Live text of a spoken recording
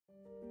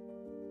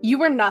You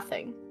were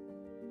nothing.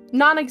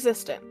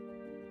 Non-existent.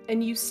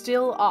 And you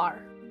still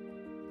are.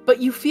 But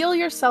you feel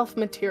yourself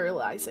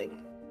materializing.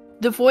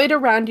 The void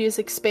around you is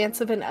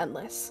expansive and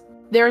endless.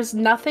 There is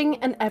nothing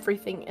and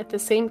everything at the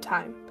same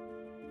time.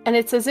 And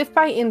it's as if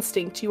by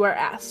instinct you are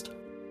asked,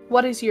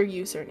 what is your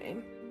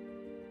username?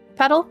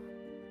 Petal,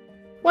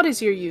 what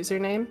is your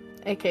username,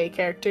 aka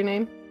character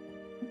name?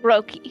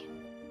 Groqy.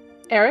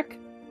 Eric?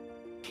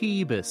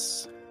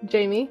 Peebus.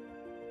 Jamie?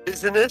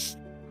 Bussiness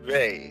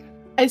Ray.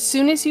 As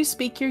soon as you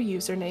speak your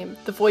username,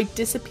 the void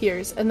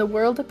disappears and the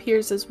world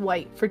appears as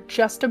white for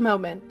just a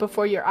moment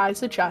before your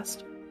eyes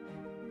adjust.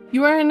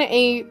 You are in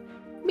a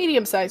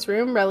medium-sized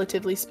room,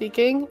 relatively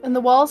speaking, and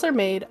the walls are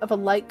made of a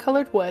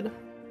light-colored wood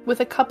with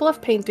a couple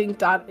of paintings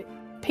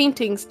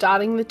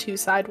dotting the two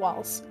side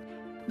walls.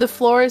 The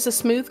floor is a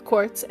smooth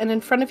quartz, and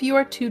in front of you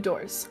are two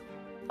doors.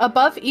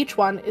 Above each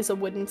one is a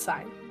wooden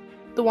sign.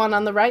 The one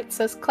on the right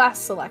says class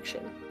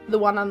selection. The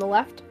one on the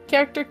left,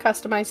 character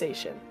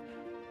customization.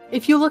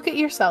 If you look at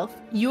yourself,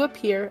 you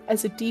appear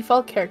as a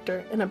default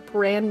character in a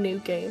brand new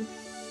game.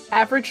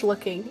 Average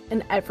looking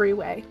in every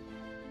way.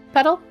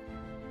 Petal,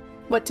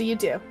 what do you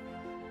do?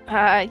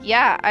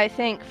 I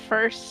think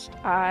first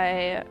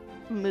I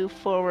move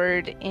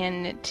forward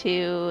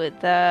into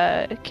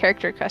the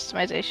character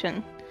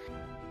customization.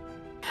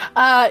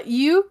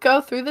 You go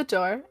through the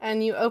door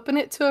and you open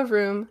it to a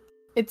room.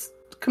 It's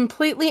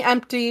completely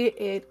empty.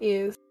 It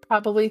is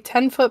probably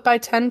 10 foot by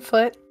 10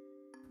 foot.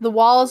 The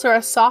walls are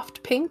a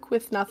soft pink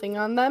with nothing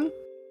on them.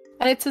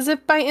 And it's as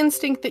if by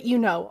instinct that you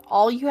know.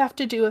 All you have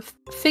to do is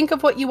think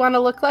of what you want to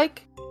look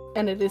like,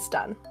 and it is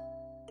done.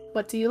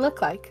 What do you look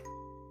like?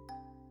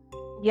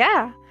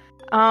 Yeah.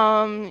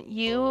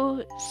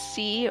 You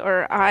see,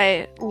 or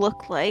I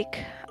look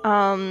like,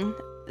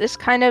 this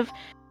kind of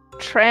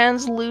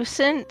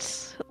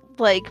translucent,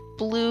 like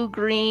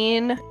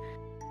blue-green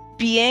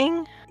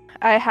being.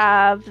 I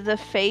have the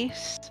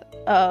face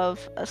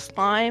of a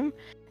slime,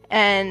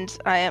 and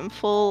I am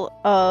full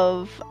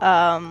of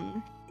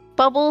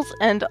bubbles,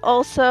 and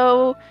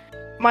also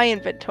my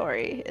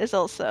inventory is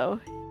also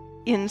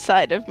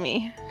inside of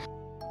me.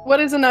 What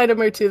is an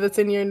item or two that's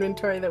in your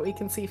inventory that we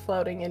can see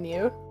floating in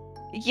you?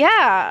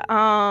 Yeah,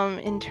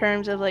 in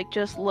terms of like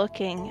just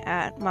looking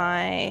at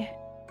my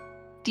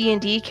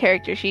D&D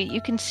character sheet, you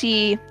can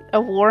see a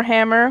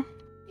warhammer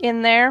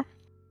in there.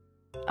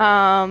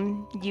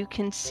 You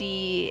can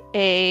see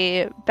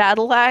a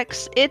battle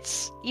axe.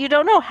 You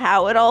don't know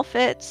how it all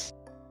fits,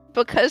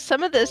 because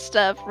some of this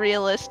stuff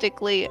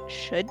realistically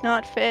should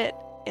not fit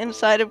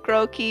inside of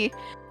Groqy,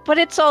 but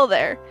it's all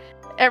there.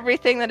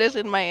 Everything that is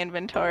in my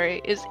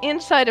inventory is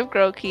inside of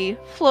Groqy,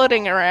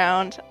 floating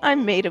around.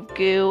 I'm made of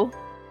goo.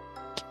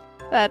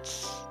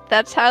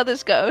 That's how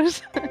this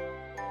goes.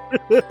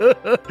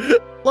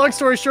 Long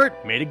story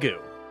short, made a goo.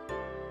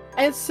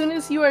 As soon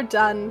as you are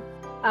done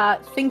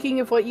thinking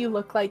of what you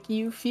look like,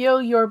 you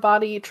feel your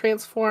body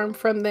transform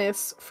from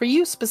this, for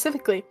you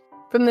specifically,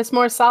 from this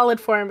more solid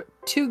form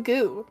to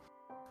goo.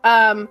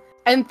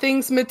 And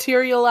things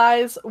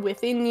materialize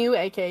within you,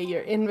 aka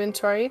your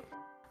inventory.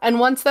 And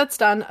once that's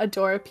done, a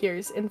door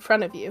appears in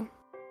front of you.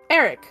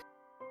 Eric,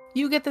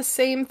 you get the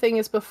same thing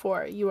as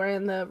before. You are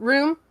in the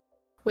room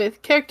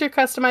with character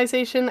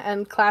customization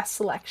and class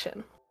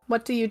selection.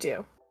 What do you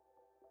do?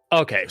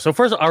 Okay, so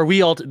first, are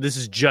we all... this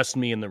is just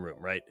me in the room,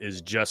 right?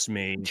 Is just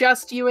me...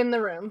 Just you in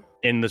the room.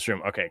 In this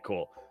room. Okay,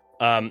 cool.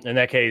 In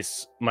that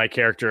case, my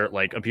character,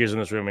 like, appears in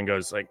this room and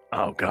goes, like,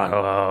 oh, God,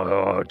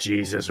 oh,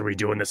 Jesus, are we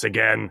doing this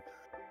again?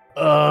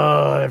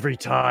 Every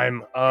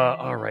time.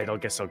 All right, I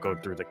guess I'll go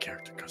through the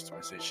character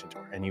customization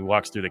door. And he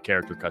walks through the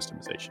character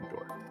customization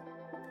door.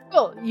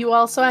 Cool. You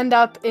also end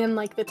up in,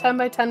 like, the 10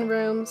 by 10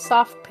 room,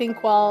 soft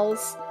pink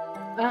walls.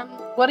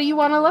 What do you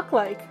want to look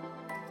like?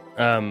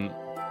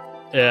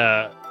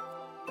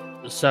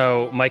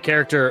 So my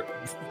character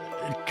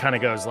kind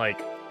of goes like,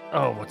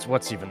 oh,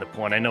 what's even the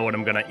point? I know what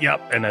I'm gonna...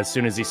 Yup. And as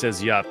soon as he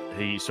says yup,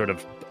 he sort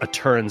of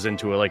turns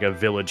into a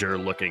villager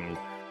looking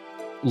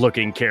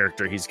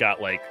character. He's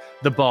got like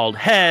the bald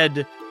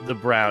head, the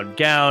brown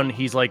gown.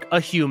 He's like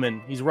a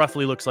human. He's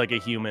roughly looks like a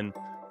human,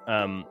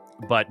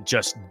 but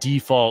just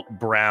default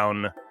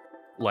brown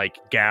like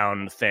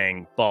gown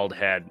thing, bald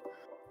head.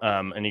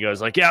 And he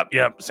goes like, yep,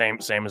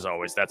 same as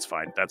always. That's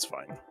fine.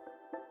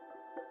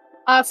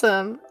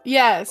 Awesome.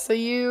 Yeah, so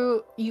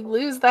you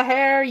lose the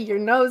hair, your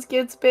nose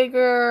gets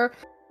bigger,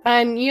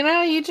 and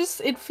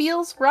it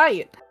feels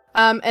right.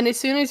 And as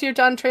soon as you're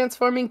done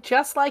transforming,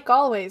 just like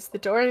always, the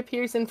door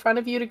appears in front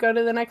of you to go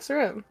to the next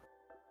room.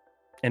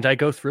 And I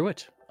go through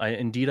it.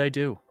 Indeed I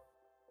do.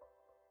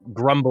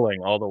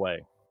 Grumbling all the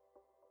way.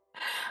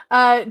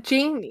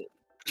 Jamie.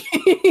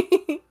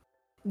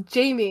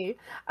 Jamie,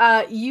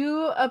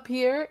 you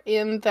appear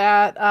in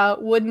that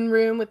wooden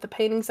room with the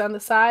paintings on the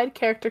side,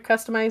 character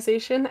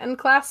customization, and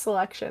class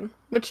selection.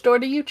 Which door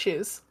do you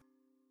choose?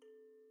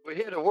 We're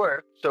here to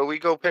work, so we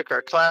go pick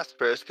our class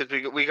first,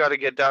 because we got to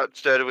get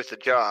started with the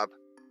job.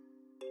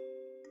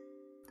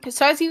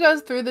 So as you go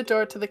through the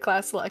door to the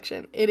class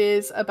selection, it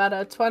is about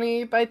a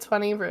 20 by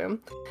 20 room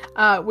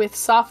with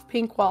soft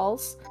pink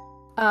walls.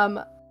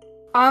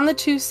 On the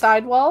two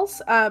side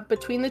walls,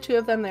 between the two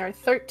of them, there are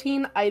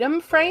 13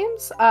 item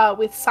frames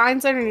with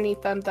signs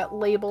underneath them that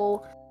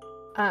label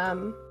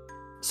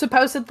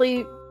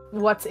supposedly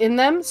what's in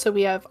them. So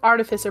we have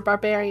Artificer,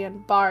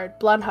 Barbarian, Bard,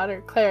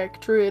 Bloodhunter,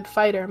 Cleric, Druid,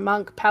 Fighter,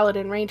 Monk,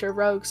 Paladin, Ranger,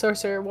 Rogue,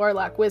 Sorcerer,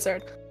 Warlock,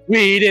 Wizard.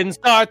 We didn't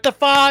start the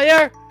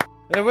fire.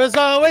 It was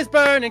always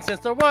burning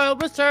since the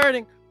world was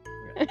turning.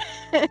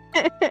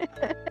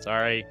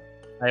 Sorry.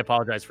 I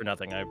apologize for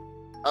nothing. I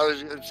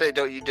was going to say,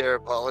 don't you dare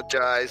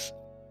apologize.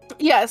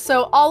 Yeah,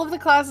 so all of the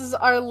classes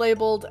are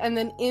labeled, and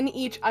then in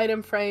each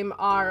item frame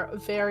are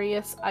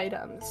various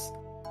items.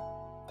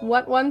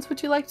 What ones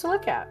would you like to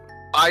look at?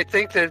 I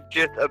think there's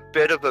just a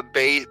bit of a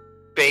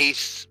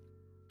base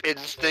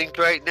instinct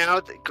right now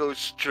that goes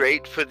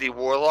straight for the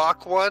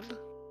Warlock one.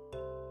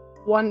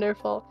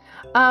 Wonderful.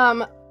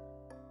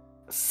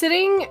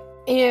 Sitting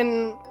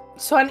in...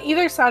 So on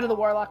either side of the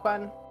Warlock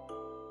one,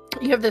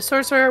 you have the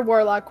Sorcerer,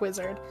 Warlock,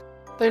 Wizard.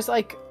 There's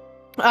like...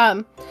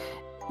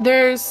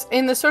 There's,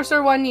 in the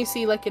Sorcerer one, you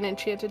see like an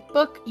enchanted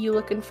book. You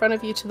look in front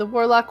of you to the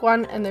Warlock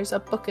one, and there's a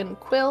book and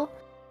quill.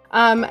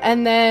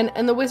 And then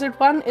in the Wizard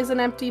one is an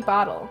empty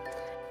bottle.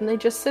 And they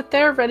just sit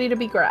there ready to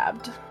be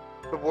grabbed.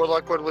 The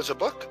Warlock one was a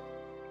book?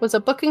 Was a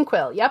book and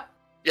quill, yep.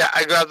 Yeah,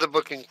 I grabbed the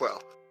book and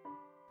quill.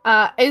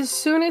 As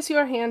soon as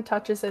your hand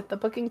touches it, the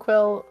book and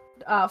quill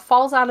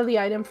falls out of the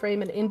item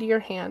frame and into your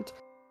hand.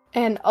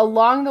 And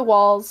along the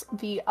walls,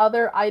 the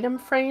other item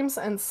frames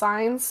and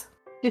signs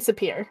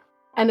disappear.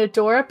 And a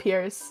door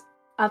appears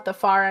at the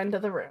far end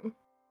of the room.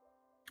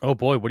 Oh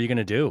boy, what are you going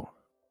to do?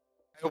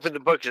 I open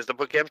the book. Is the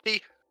book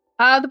empty?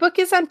 The book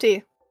is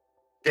empty.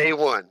 Day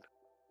 1.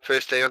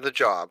 First day on the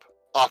job.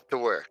 Off to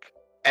work.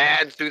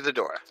 And through the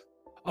door.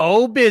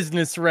 Oh,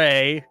 business,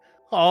 Ray.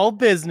 All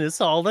business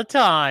all the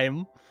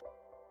time.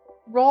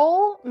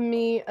 Roll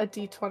me a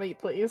d20,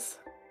 please.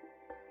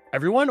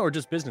 Everyone or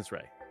just business,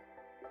 Ray?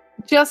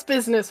 Just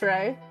business,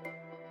 Ray.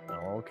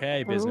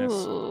 Okay, business.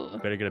 Ooh.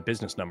 Better get a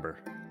business number.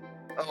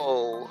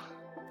 Oh.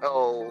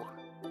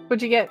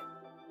 What'd you get?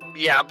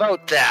 Yeah,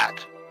 about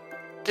that.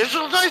 This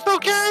was nice,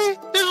 okay?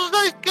 This was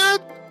nice, good?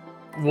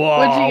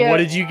 Whoa, what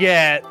did you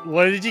get?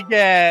 What did you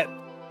get?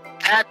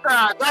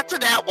 That's a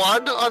nat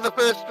 1 on the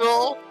first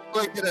roll.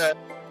 Look at that.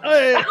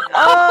 Hey,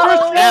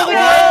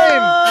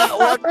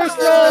 Oh, first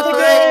roll of the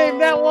game!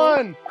 That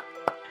one!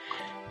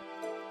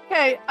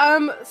 Okay,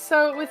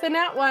 so with a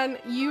nat 1,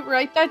 you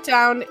write that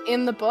down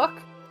in the book.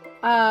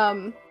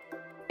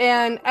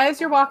 And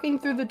as you're walking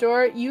through the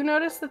door, you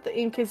notice that the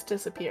ink has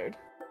disappeared.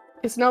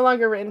 It's no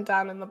longer written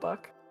down in the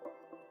book.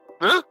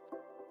 Huh?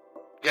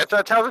 Guess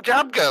that's how the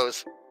job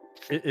goes.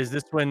 Is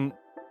this when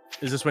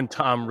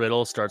Tom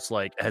Riddle starts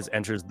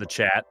enters the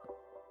chat?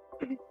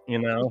 You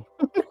know?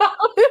 No,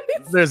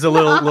 There's a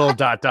little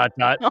dot.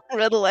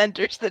 Riddle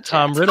enters the chat.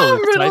 Tom Riddle Tom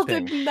is Riddle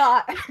typing. did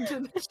not enter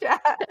the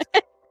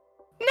chat.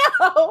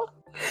 No!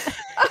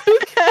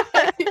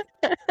 Okay.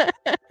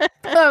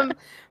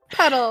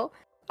 Petal,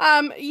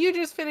 you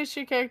just finished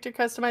your character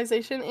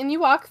customization and you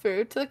walk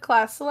through to the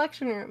class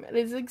selection room. It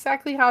is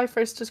exactly how I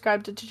first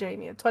described it to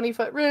Jamie. A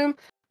 20-foot room.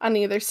 On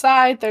either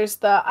side, there's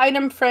the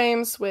item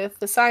frames with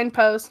the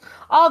signposts.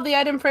 All of the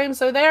item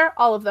frames are there.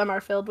 All of them are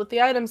filled with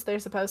the items they're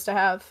supposed to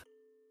have.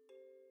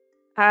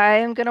 I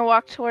am gonna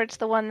walk towards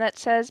the one that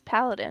says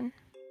Paladin.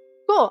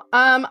 Cool.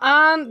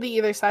 On the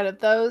either side of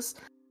those,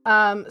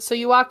 so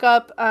you walk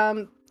up,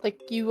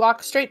 you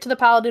walk straight to the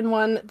Paladin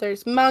one.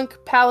 There's Monk,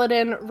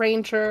 Paladin,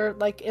 Ranger,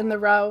 in the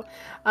row.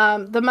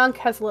 The Monk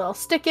has a little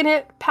stick in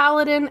it.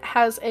 Paladin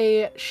has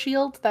a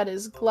shield that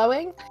is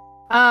glowing.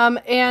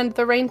 And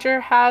the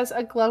Ranger has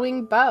a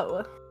glowing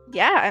bow.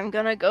 Yeah, I'm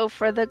gonna go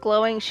for the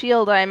glowing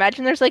shield. I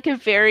imagine there's a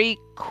very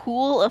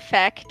cool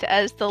effect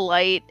as the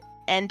light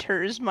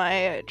enters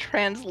my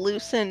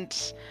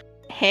translucent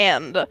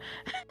hand.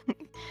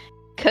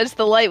 Because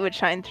the light would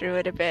shine through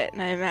it a bit,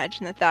 and I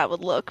imagine that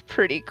would look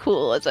pretty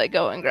cool as I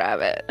go and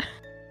grab it.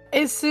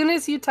 As soon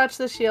as you touch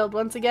the shield,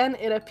 once again,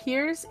 it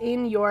appears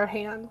in your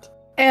hand.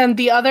 And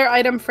the other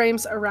item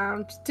frames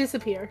around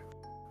disappear.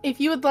 If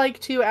you would like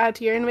to add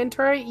to your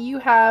inventory, you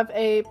have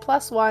a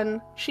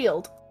 +1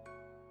 shield.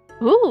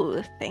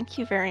 Ooh, thank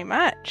you very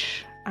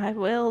much. I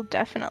will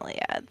definitely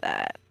add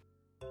that.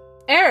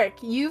 Eric,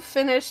 you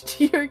finished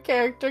your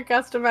character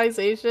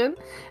customization,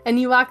 and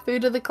you walk through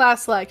to the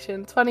class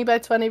selection. 20 by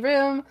 20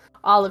 room,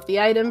 all of the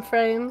item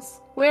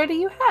frames. Where do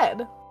you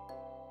head?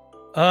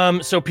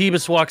 So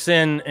Peebus walks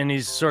in, and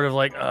he's sort of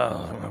like,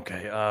 oh,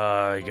 okay,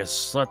 I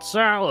guess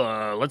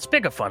let's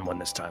pick a fun one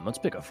this time. Let's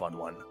pick a fun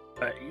one.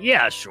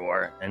 Yeah,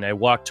 sure. And I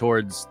walk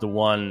towards the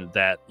one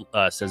that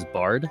says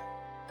Bard.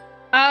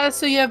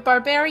 So you have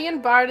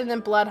Barbarian, Bard, and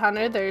then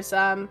Bloodhunter. There's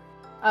a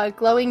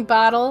glowing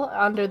bottle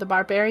under the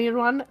Barbarian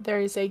one.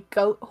 There is a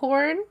goat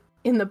horn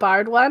in the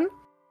Bard one.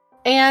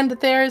 And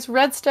there's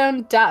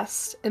redstone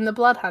dust in the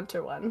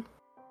Bloodhunter one.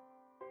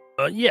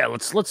 Yeah,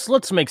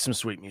 let's make some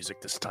sweet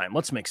music this time.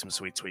 Let's make some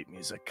sweet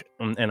music.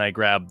 And I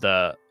grab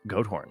the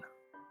goat horn.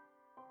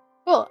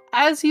 Cool.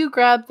 As you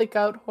grab the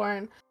goat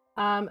horn,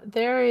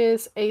 there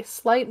is a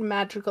slight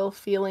magical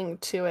feeling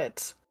to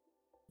it.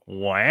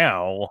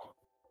 Wow.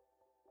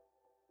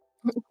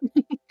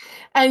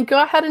 And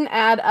go ahead and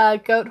add a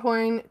goat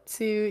horn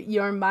to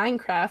your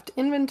Minecraft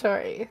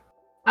inventory.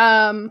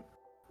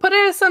 Put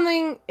it as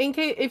something in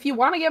case if you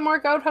want to get more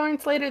goat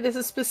horns later. This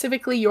is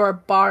specifically your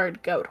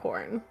bard goat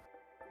horn.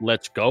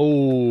 Let's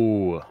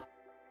go.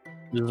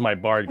 This is my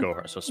bard goat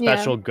horn. So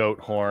special goat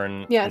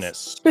horn.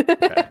 Yes.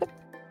 Okay.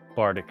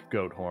 Bardic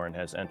goat horn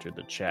has entered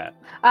the chat.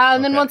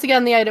 And then once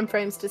again, the item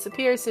frames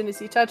disappear. As soon as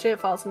you touch it, it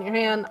falls in your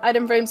hand.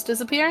 Item frames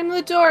disappear and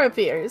the door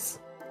appears.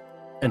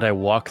 And I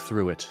walk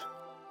through it.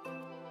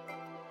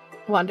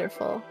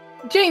 Wonderful.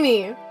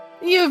 Jamie,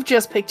 you've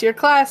just picked your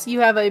class.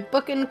 You have a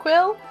book and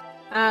quill.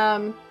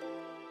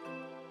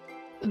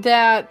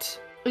 That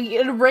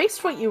it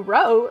erased what you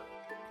wrote.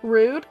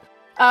 Rude.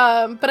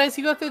 But as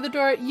you go through the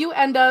door, you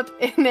end up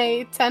in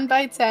a 10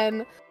 by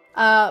 10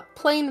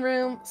 plain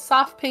room,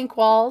 soft pink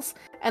walls,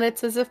 and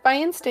it's as if by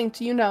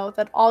instinct you know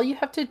that all you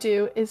have to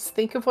do is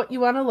think of what you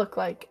want to look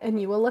like,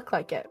 and you will look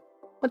like it.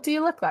 What do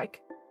you look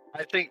like?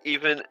 I think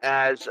even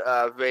as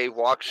Ray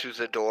walks through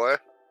the door,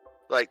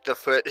 like their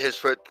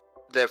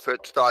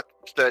foot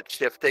starts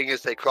shifting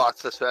as they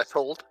cross the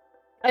threshold.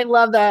 I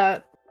love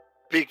that.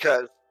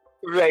 Because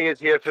Ray is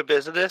here for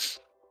business.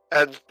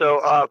 And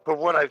so, from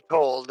what I've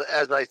told,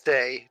 as I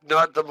say,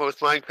 not the most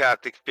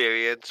Minecraft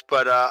experience,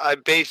 but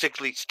I'm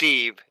basically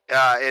Steve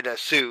in a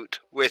suit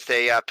with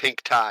a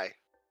pink tie.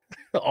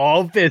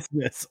 All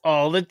business,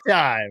 all the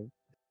time.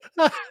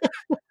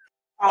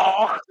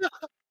 Oh.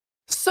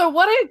 So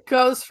what it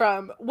goes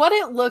from, what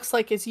it looks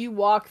like as you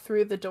walk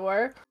through the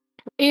door,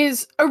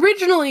 is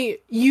originally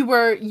you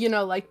were,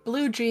 like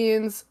blue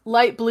jeans,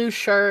 light blue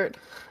shirt,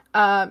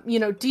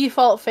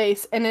 default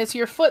face, and as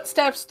your foot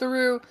steps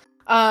through,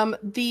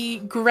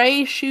 the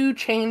gray shoe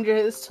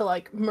changes to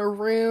like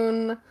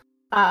maroon,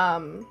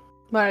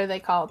 what are they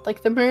called?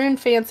 Like the maroon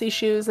fancy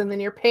shoes, and then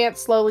your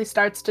pants slowly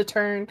starts to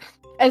turn.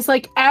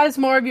 As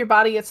more of your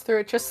body gets through,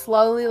 it just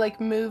slowly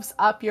like moves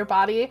up your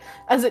body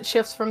as it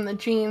shifts from the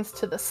jeans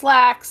to the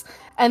slacks,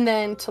 and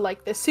then to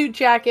like the suit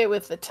jacket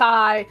with the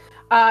tie,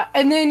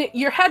 and then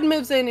your head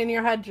moves in and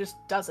your head just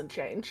doesn't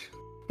change.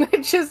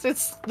 It's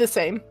the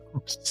same.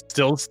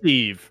 Still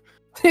Steve.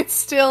 It's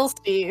still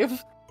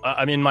Steve.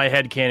 I'm in my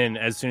head canon.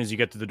 As soon as you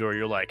get to the door,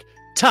 you're like,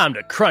 time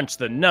to crunch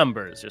the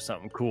numbers or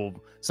something cool,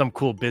 some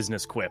cool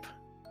business quip.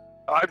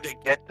 Time to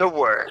get to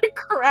work.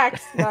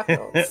 Cracks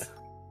knuckles.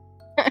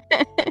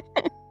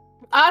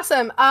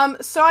 Awesome.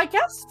 So I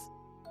guess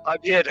I'm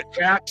here to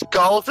crack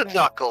skulls and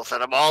knuckles,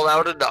 and I'm all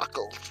out of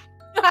knuckles.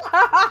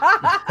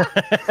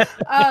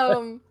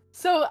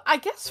 So I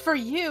guess for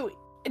you,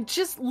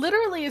 just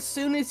literally as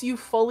soon as you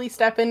fully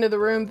step into the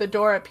room, the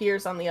door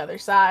appears on the other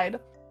side.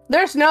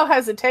 There's no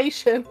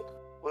hesitation.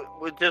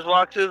 We just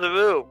walk through the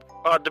room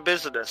on to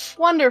business.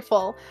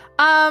 Wonderful.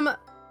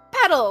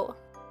 Petal.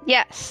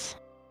 Yes.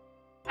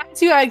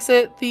 As you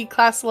exit the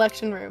class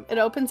selection room, it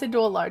opens into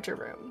a larger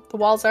room. The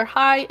walls are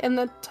high and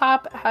the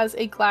top has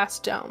a glass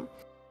dome.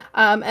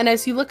 And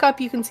as you look up,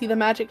 you can see the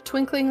magic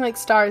twinkling like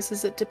stars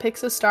as it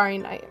depicts a starry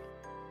night.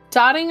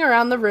 Dotting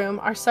around the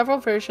room are several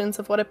versions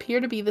of what appear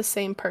to be the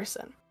same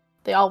person.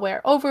 They all wear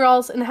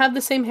overalls and have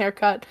the same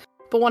haircut,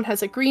 but one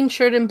has a green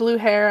shirt and blue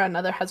hair,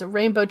 another has a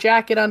rainbow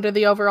jacket under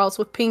the overalls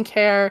with pink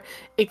hair,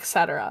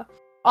 etc.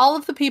 All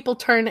of the people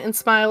turn and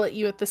smile at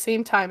you at the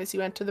same time as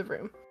you enter the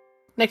room.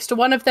 Next to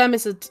one of them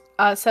is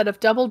a set of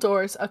double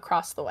doors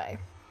across the way.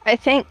 I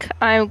think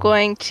I'm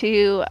going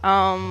to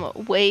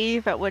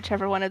wave at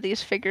whichever one of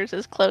these figures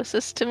is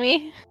closest to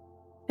me.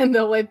 And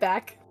they'll wave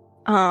back.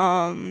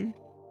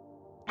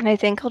 And I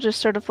think I'll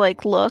just sort of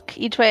like look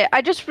each way.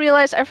 I just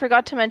realized I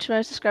forgot to mention when I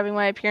was describing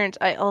my appearance,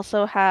 I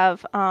also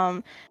have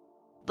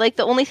like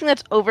the only thing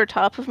that's over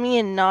top of me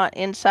and not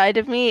inside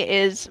of me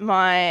is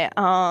my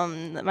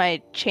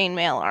my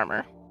chainmail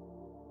armor.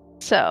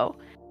 So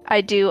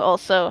I do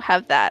also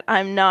have that.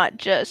 I'm not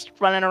just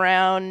running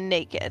around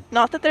naked.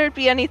 Not that there'd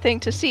be anything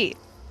to see,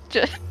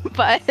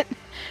 but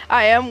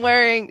I am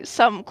wearing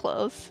some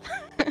clothes.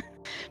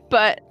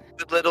 But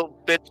The little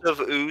bits of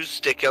ooze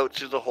stick out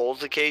through the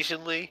holes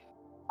occasionally.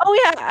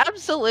 oh yeah,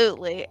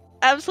 absolutely.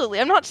 Absolutely.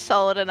 I'm not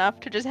solid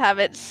enough to just have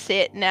it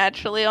sit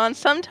naturally on.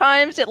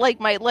 Sometimes it like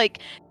might like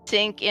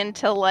sink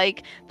into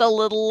like the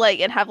little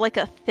like and have like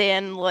a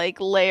thin like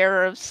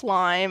layer of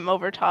slime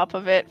over top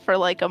of it for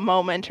like a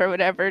moment or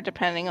whatever,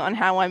 depending on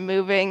how I'm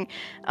moving.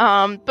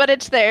 But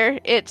it's there.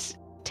 It's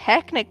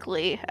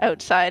technically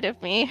outside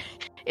of me.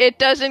 It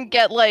doesn't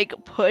get like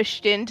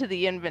pushed into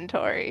the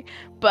inventory,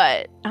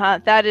 but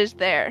that is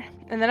there.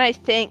 And then I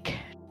think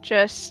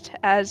just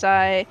as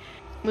I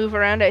move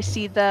around, I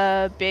see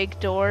the big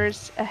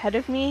doors ahead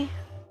of me.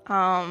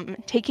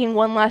 Taking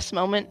one last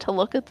moment to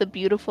look at the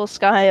beautiful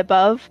sky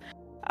above,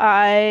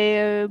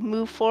 I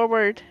move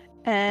forward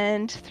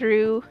and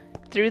through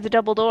the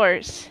double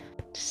doors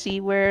to see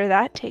where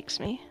that takes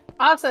me.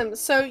 Awesome.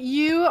 So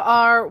you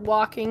are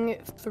walking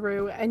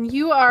through and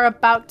you are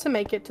about to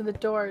make it to the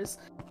doors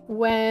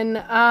when,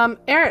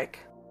 Eric,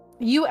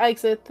 you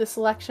exit the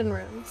selection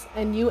rooms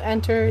and you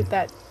enter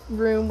that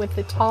room with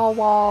the tall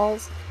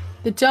walls,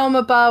 the dome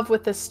above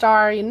with the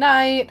starry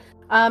night.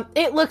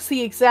 It looks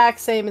the exact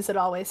same as it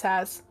always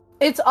has.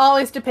 It's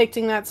always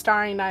depicting that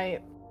starry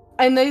night.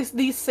 And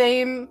these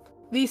same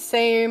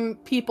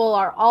people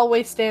are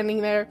always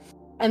standing there,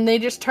 and they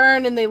just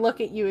turn and they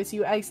look at you as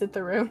you exit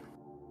the room.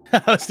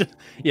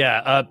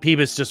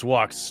 Peebus just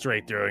walks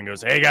straight through and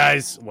goes, "Hey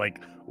guys," like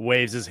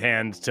waves his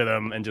hand to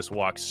them and just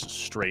walks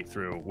straight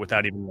through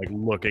without even like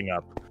looking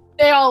up.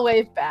 They all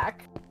wave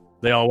back.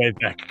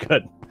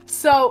 Good.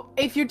 So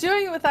if you're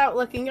doing it without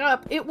looking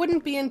up, it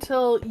wouldn't be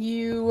until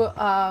you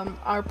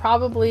are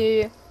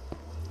probably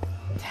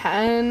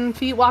 10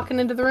 feet walking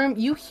into the room.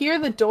 You hear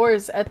the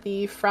doors at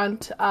the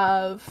front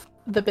of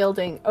the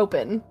building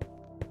open.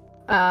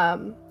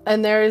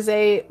 And there's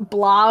a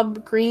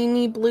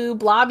greeny blue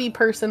blobby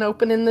person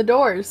opening the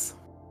doors.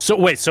 So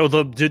wait, so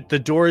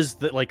the doors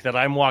that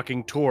I'm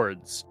walking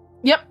towards,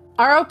 yep,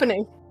 are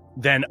opening.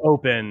 Then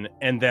open,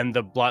 and then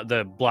the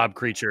blob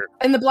creature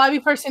and the blobby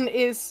person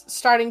is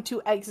starting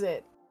to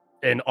exit.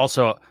 And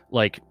also,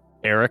 like,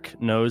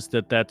 Eric knows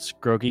that that's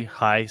Groqy.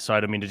 Hi, so I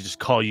don't mean to just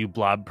call you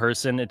blob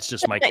person. It's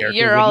just my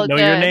character wouldn't know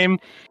your name.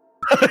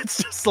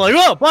 It's just like,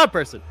 oh, blob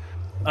person.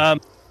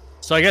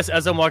 So I guess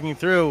as I'm walking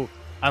through,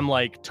 I'm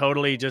like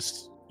totally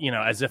just,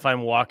 as if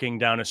I'm walking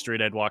down a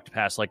street I'd walked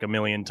past like a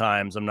million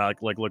times. I'm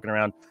not like looking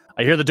around.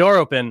 I hear the door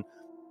open,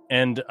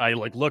 and I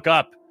like look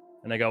up,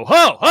 and I go,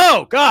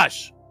 oh,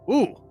 gosh,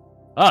 ooh,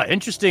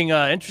 interesting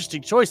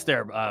choice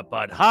there,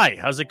 bud. Hi,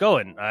 how's it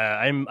going?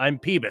 I'm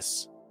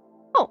Peebus.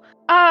 Oh,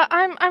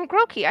 I'm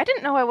Groqy. I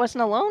didn't know I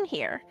wasn't alone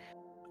here.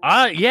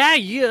 Yeah,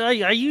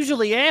 I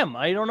usually am.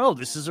 I don't know.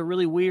 This is a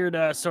really weird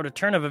sort of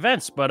turn of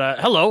events. But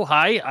hello,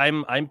 hi,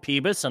 I'm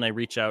Peebus, and I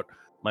reach out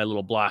my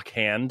little block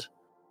hand.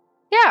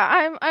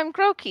 Yeah, I'm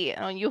Groqy.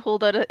 Oh, you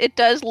hold out it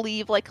does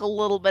leave like a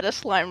little bit of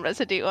slime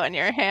residue on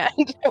your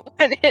hand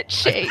when it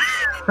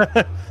shakes.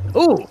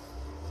 Ooh.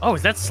 Oh,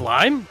 is that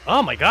slime?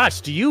 Oh my gosh,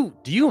 do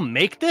you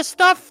make this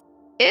stuff?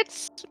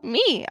 It's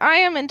me. I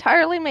am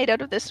entirely made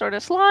out of this sort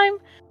of slime.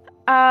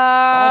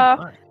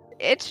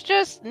 It's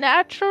just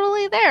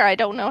naturally there. I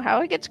don't know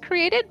how it gets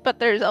created, but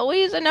there's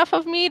always enough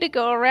of me to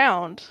go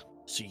around.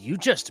 So you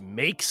just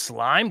make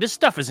slime? This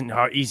stuff isn't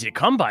easy to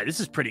come by.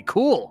 This is pretty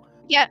cool.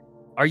 Yeah.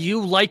 Are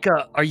you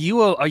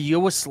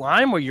a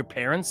slime? Are your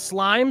parents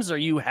slimes? Are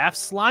you half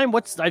slime?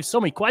 I have so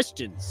many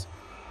questions.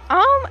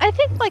 I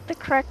think like the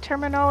correct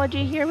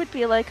terminology here would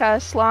be like a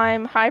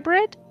slime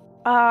hybrid.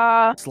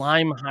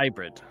 Slime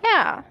hybrid.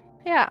 Yeah.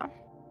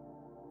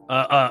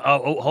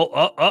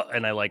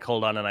 And I like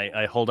hold on, and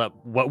I hold up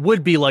what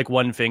would be like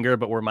one finger,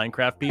 but we're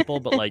Minecraft people,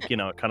 but like, it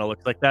kind of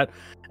looks like that.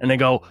 And I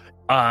go,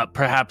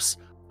 perhaps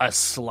a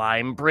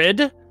slime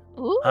brid?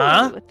 Ooh,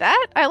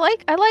 that I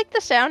like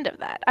the sound of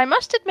that. I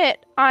must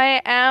admit,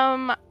 I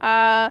am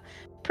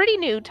pretty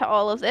new to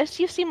all of this.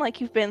 You seem like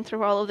you've been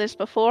through all of this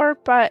before,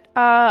 but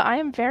I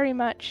am very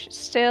much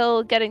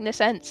still getting the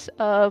sense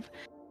of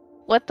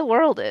what the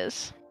world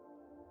is.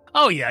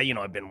 Oh yeah,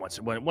 I've been once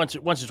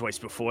or twice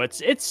before.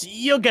 It's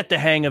you'll get the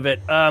hang of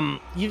it.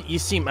 You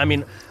seem, I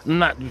mean,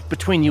 not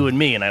between you and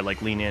me, and I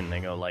like lean in and I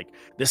go like,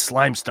 this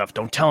slime stuff,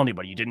 don't tell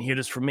anybody. You didn't hear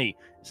this from me.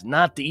 It's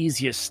not the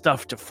easiest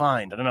stuff to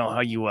find. I don't know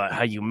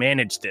how you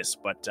manage this,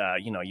 but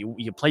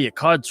you play your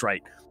cards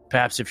right.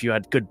 Perhaps if you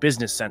had good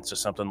business sense or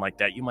something like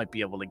that, you might be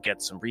able to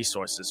get some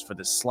resources for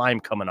this slime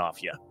coming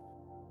off you.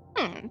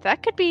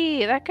 That could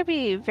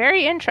be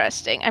very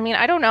interesting. I mean,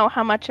 I don't know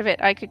how much of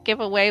it I could give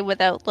away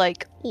without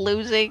like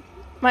losing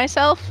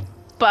myself,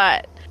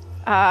 but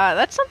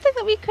that's something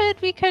that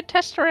we could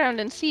test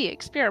around and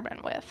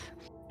experiment with.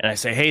 And I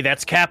say, hey,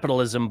 that's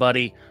capitalism,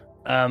 buddy.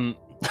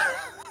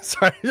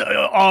 Sorry,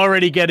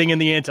 already getting in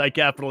the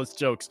anti-capitalist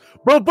jokes.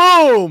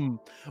 Boom!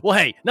 Well,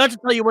 hey, not to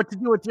tell you what to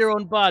do with your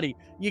own body.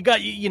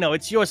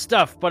 It's your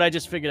stuff, but I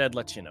just figured I'd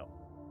let you know.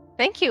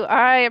 Thank you.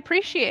 I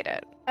appreciate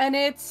it. And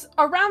it's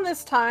around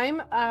this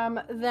time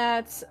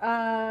that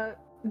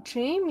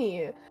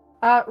Jamie,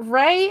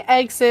 Ray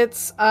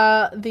exits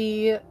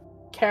the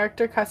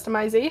character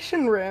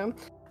customization room.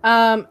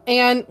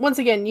 And once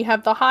again, you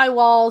have the high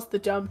walls, the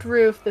domed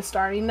roof, the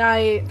starry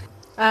night.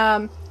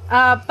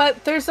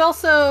 But there's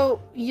also,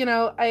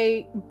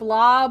 a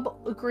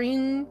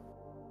green,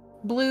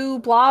 blue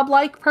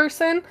blob-like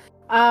person.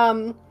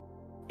 And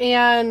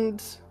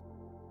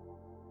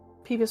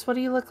Peebus, what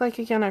do you look like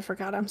again? I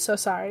forgot. I'm so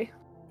sorry.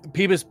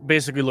 Peebus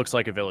basically looks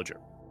like a villager,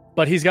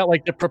 but he's got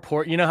like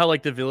how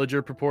like the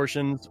villager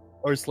proportions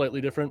are slightly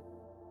different.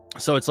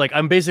 So it's like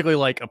I'm basically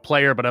like a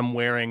player, but I'm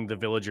wearing the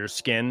villager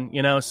skin,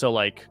 so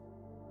like,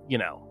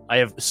 I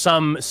have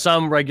some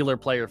regular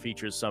player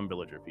features, some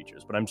villager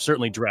features, but I'm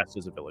certainly dressed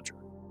as a villager.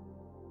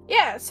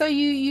 Yeah, so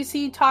you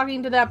see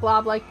talking to that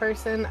blob-like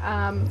person,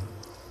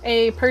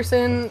 a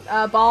person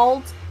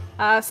bald,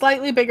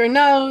 slightly bigger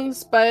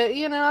nose, but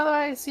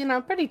otherwise,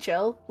 pretty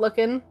chill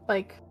looking,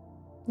 like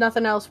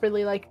nothing else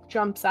really like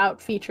jumps out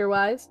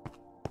feature-wise.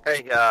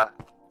 Hey,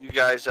 you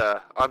guys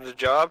on the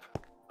job?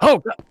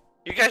 Oh,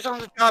 you guys on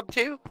the job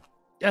too?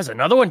 There's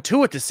another one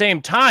too at the same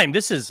time.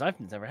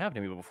 I've never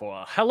happened to me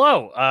before.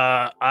 Hello,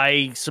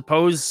 I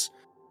suppose,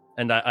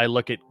 and I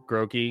look at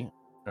Groqy, and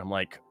I'm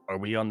like, are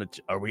we on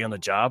the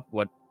job?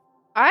 What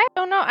I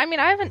don't know. I mean,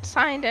 I haven't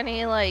signed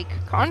any like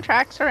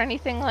contracts or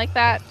anything like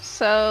that.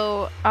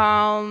 So,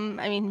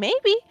 I mean,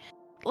 maybe.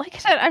 Like I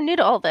said, I'm new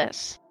to all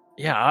this.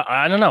 Yeah,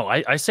 I don't know.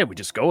 I say we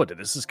just go with it.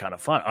 This is kind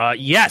of fun.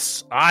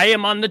 Yes, I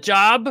am on the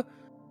job.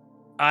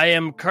 I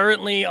am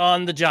currently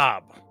on the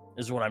job,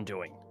 is what I'm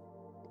doing.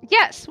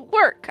 Yes,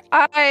 work.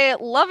 I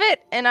love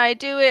it, and I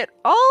do it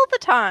all the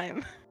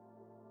time.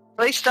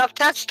 Play stuff,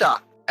 test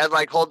stuff. And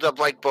like hold up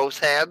like both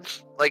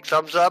hands, like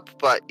thumbs up,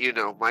 but you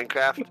know,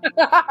 Minecraft.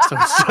 So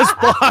it's just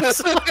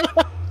boss.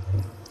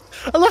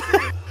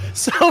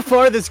 So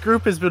far, this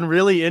group has been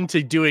really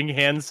into doing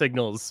hand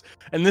signals,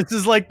 and this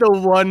is like the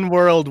one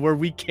world where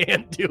we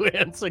can't do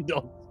hand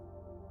signals.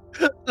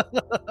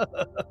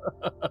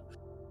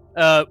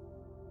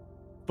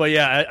 But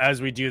yeah,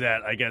 as we do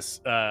that, I guess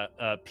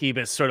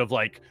Peebus sort of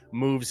like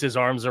moves his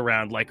arms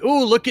around, like,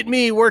 "Ooh, look at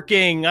me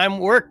working! I'm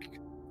work.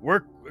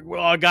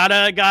 Well,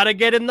 gotta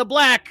get in the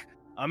black.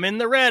 I'm in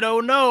the red.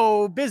 Oh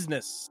no,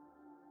 business."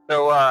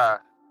 So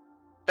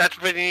that's a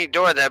pretty neat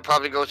door. That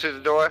probably goes through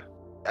the door.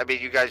 I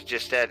mean, you guys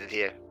just started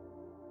here.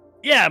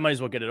 Yeah, I might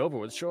as well get it over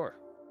with. Sure.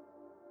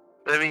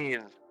 I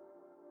mean,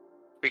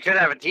 we could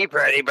have a tea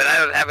party, but I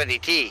don't have any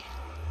tea.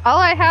 All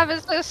I have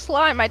is this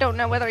slime. I don't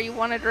know whether you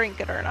want to drink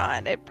it or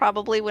not. It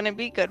probably wouldn't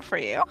be good for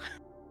you.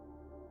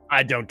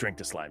 I don't drink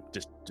the slime.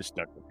 Just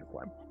don't drink the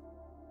slime.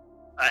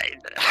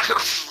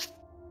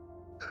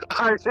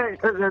 I think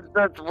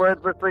that's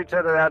wordlessly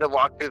turn around and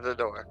walk through the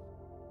door.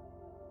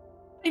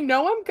 I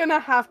know I'm gonna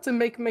have to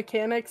make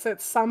mechanics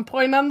at some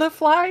point on the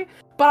fly,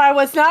 but I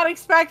was not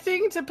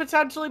expecting to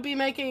potentially be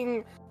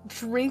making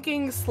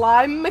drinking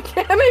slime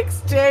mechanics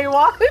day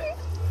one.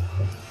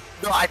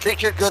 No, I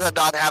think you're good at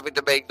not having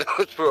to make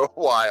those for a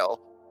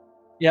while.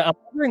 Yeah, I'm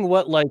wondering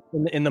what, like,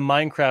 in the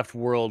Minecraft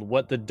world,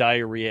 what the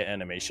diarrhea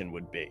animation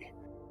would be.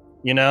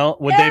 You know,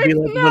 would they be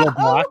like little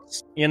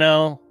blocks? You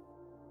know,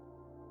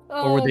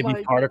 or would they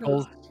be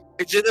particles? Goodness.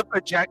 Is it a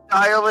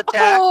projectile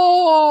attack?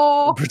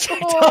 Oh,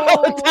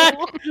 Projectile attack.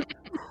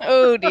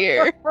 Oh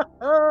dear.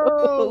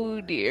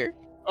 Oh dear.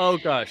 Oh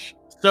gosh.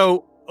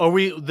 So are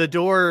we the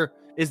door?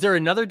 Is there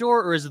another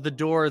door, or is it the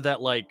door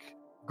that like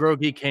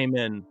Groqy came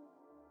in?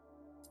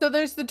 So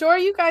there's the door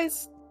you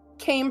guys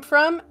came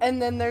from,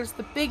 and then there's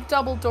the big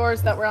double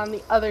doors that were on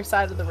the other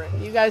side of the room.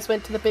 You guys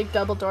went to the big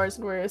double doors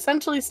and were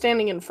essentially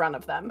standing in front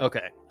of them.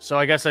 Okay. So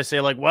I guess I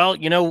say like, well,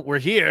 you know, we're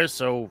here,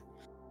 so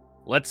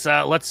let's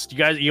you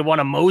guys, you want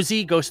to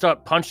mosey? Go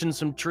start punching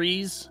some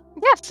trees?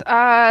 Yes,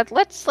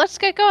 let's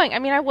get going. I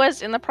mean, I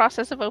was in the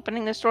process of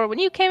opening this door when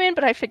you came in,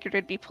 but I figured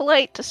it'd be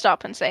polite to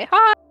stop and say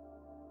hi.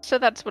 So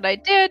that's what I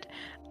did.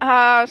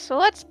 So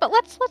let's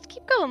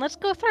keep going. Let's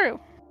go through.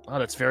 Oh,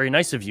 that's very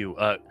nice of you.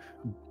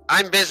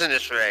 I'm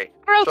Business Ray.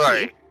 Groqy.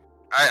 Sorry.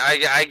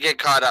 I get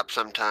caught up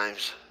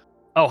sometimes.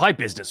 Oh, hi,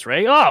 Business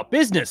Ray. Oh,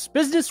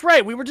 Business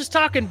Ray. We were just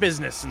talking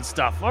business and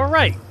stuff. All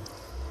right.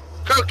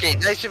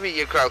 Groqy, nice to meet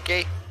you,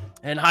 Groqy.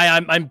 And hi,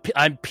 I'm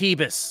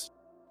Peebus.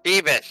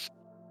 Peebus.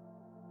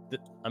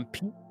 I'm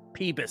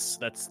Peebus.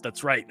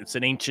 That's right. It's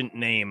an ancient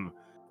name.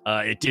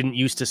 It didn't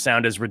used to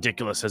sound as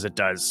ridiculous as it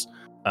does,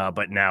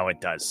 but now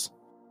it does.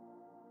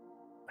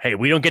 Hey,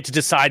 we don't get to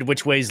decide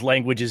which ways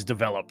languages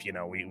develop. You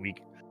know, we.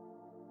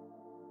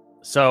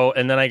 So,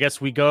 and then I guess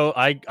we go.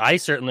 I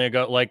certainly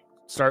go like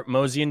start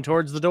moseying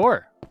towards the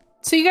door.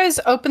 So you guys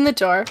open the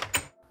door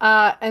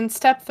and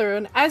step through,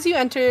 and as you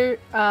enter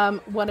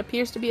what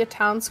appears to be a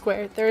town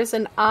square, there is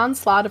an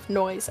onslaught of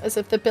noise, as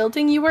if the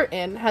building you were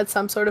in had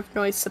some sort of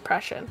noise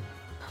suppression.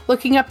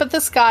 Looking up at the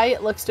sky,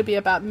 it looks to be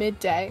about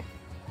midday.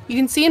 You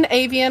can see an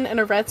avian in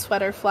a red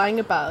sweater flying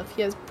above.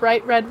 He has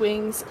bright red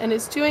wings and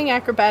is doing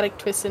acrobatic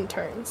twists and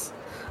turns.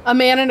 A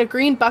man in a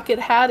green bucket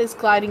hat is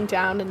gliding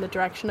down in the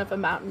direction of a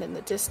mountain in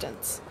the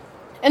distance.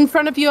 In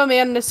front of you, a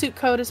man in a suit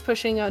coat is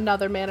pushing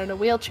another man in a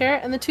wheelchair,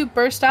 and the two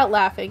burst out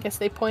laughing as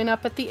they point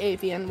up at the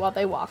avian while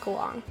they walk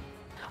along.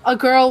 A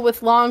girl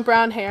with long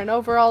brown hair and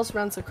overalls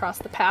runs across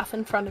the path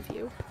in front of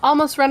you,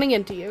 almost running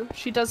into you.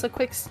 She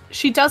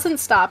doesn't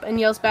stop and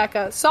yells back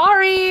a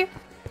 "Sorry!"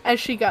 as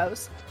she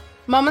goes.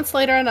 Moments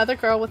later, another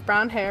girl with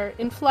brown hair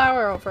in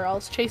flower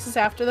overalls chases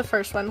after the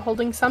first one,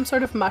 holding some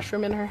sort of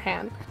mushroom in her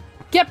hand.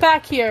 "Get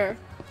back here!"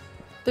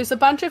 There's a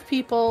bunch of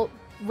people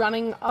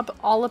running up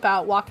all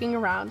about, walking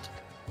around.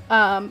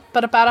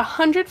 But about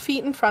 100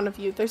 feet in front of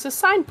you, there's a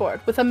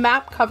signboard with a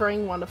map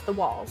covering one of the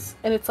walls.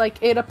 And it's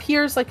like, it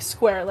appears like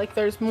square, like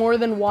there's more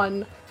than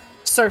one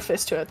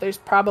surface to it. There's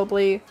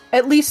probably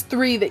at least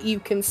 3 that you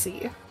can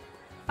see.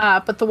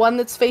 But the one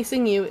that's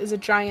facing you is a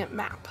giant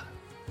map.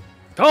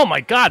 Oh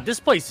my god, this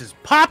place is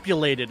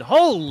populated.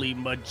 Holy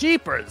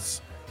majeepers.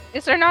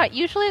 Is there not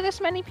usually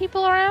this many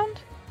people around?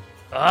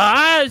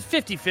 It's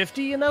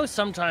 50-50, you know.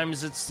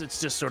 Sometimes it's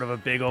just sort of a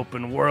big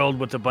open world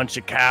with a bunch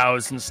of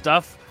cows and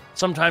stuff.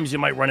 Sometimes you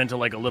might run into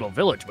like a little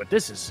village, but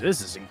this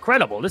is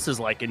incredible. This is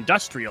like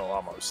industrial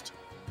almost.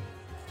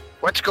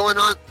 What's going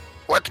on?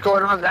 What's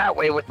going on that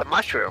way with the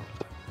mushroom?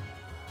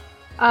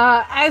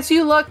 As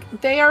you look,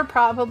 they are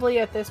probably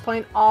at this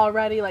point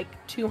already like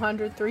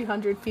 200,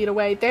 300 feet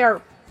away. They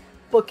are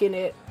booking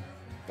it.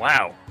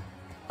 Wow.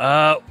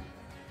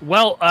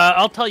 Well,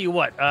 I'll tell you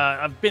what.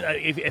 I've been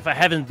if I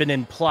haven't been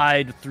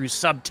implied through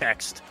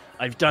subtext,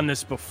 I've done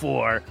this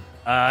before.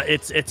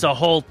 It's a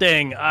whole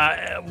thing.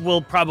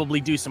 We'll probably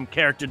do some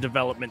character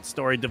development,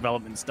 story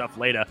development stuff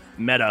later.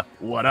 Meta,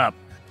 what up?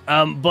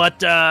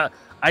 But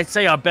I'd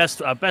say our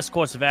best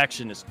course of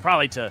action is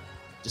probably to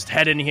just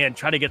head in here and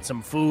try to get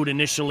some food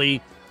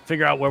initially.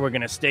 Figure out where we're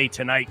gonna stay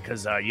tonight,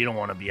 because you don't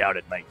want to be out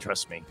at night.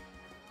 Trust me.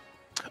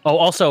 Oh,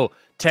 also,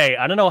 Tay,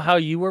 I don't know how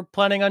you were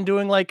planning on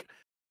doing like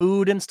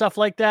food and stuff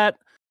like that,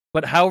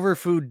 but however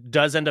food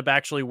does end up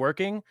actually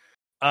working,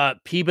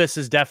 Peebus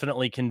is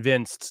definitely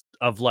convinced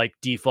of like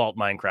default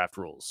Minecraft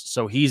rules.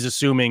 So he's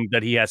assuming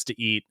that he has to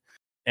eat,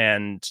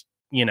 and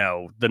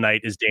the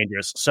night is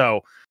dangerous.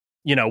 So,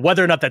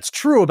 whether or not that's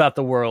true about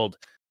the world,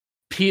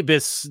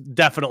 Peebus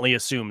definitely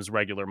assumes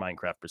regular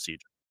Minecraft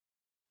procedure.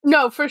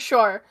 No, for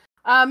sure.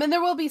 And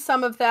there will be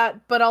some of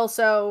that, but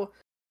also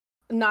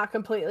not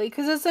completely,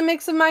 because it's a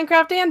mix of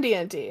Minecraft and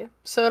D&D.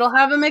 So it'll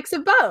have a mix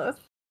of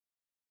both.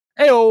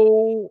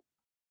 Heyo!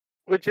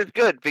 Which is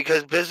good,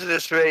 because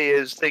Business Ray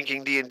is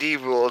thinking D&D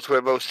rules,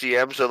 where most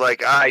DMs are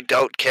like, I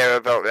don't care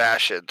about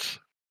rations.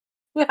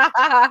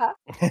 I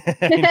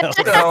know.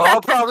 So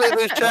I'll probably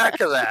lose track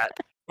of that.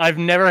 I've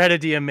never had a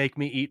DM make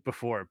me eat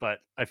before, but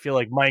I feel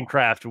like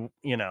Minecraft,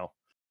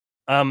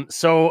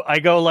 So I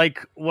go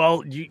like,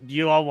 well,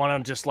 you all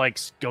want to just like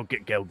go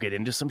get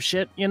into some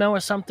shit, or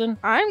something?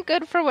 I'm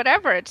good for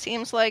whatever. It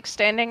seems like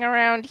standing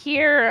around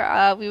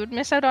here, we would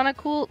miss out on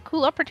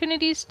cool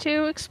opportunities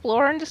to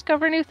explore and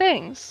discover new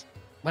things.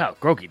 Wow,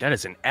 Groqy, that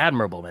is an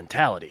admirable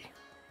mentality.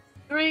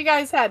 Where are you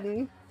guys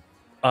heading?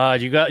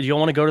 You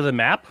want to go to the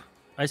map?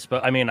 I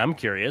suppose. I mean, I'm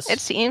curious. It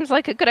seems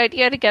like a good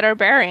idea to get our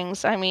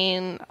bearings. I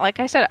mean, like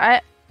I said,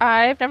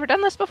 I've never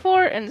done this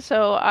before, and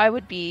so I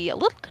would be a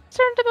little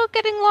concerned about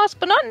getting lost,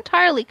 but not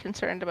entirely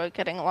concerned about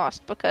getting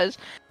lost, because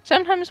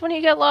sometimes when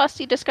you get lost,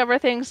 you discover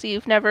things that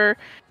you've never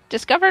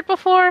discovered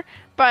before.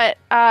 But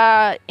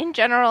in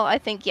general, I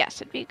think,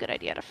 yes, it'd be a good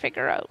idea to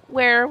figure out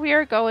where we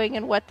are going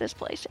and what this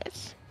place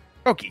is.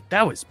 Groqy,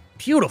 that was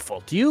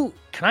beautiful. Can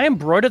I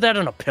embroider that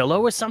on a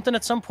pillow or something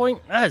at some point?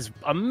 That is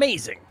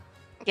amazing.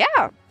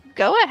 Yeah,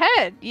 go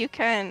ahead. You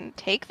can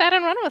take that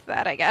and run with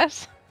that, I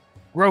guess.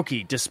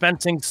 Groqy,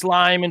 dispensing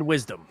slime and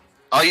wisdom.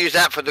 I'll use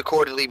that for the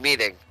quarterly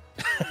meeting.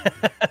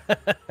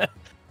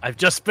 I've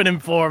just been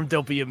informed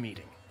there'll be a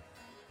meeting.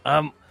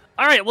 All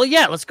right, well,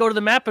 yeah, let's go to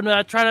the map and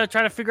try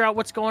to figure out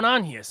what's going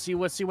on here. See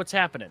what's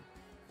happening.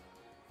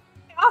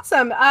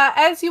 Awesome.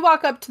 As you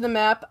walk up to the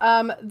map,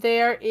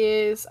 there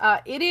is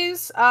it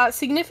is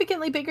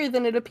significantly bigger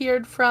than it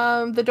appeared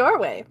from the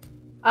doorway.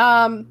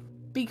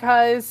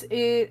 Because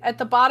at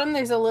the bottom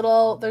there's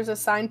a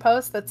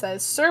signpost that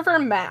says server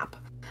map.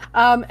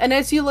 And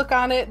as you look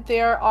on it,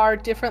 there are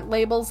different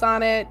labels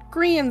on it.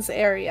 Green's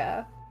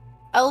area,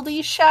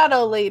 LD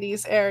Shadow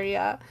Lady's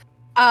area.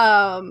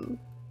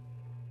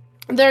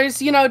 There's,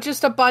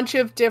 just a bunch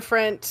of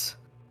different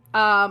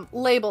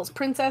labels.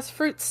 Princess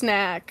Fruit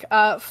Snack,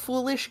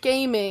 Foolish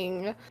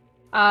Gaming,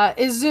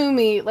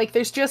 Izumi. Like,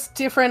 there's just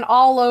different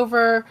all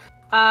over.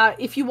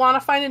 If you want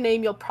to find a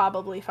name, you'll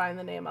probably find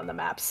the name on the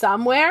map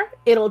somewhere.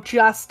 It'll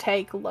just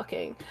take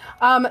looking.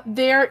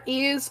 There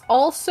is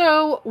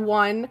also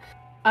one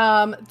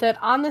that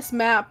on this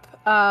map,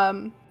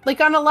 like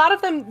on a lot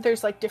of them,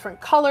 there's like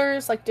different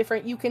colors,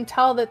 you can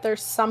tell that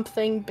there's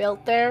something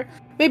built there.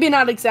 Maybe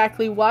not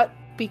exactly what,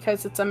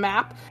 because it's a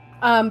map,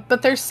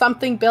 but there's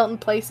something built in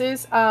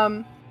places.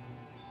 And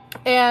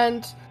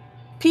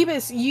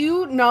Peebus,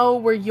 you know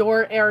where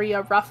your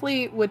area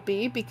roughly would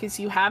be because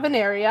you have an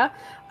area.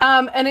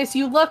 And as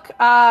you look,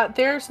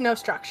 there's no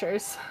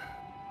structures.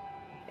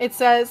 It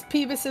says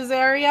Peebus's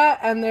area,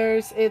 and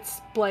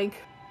it's blank.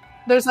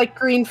 There's like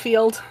green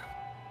field.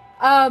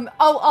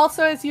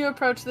 Also, as you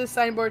approach this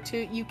signboard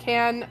too, you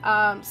can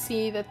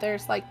see that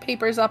there's like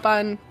papers up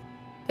on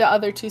the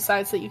other two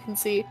sides that you can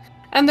see,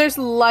 and there's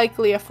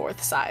likely a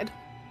fourth side,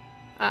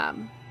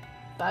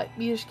 but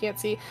you just can't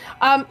see.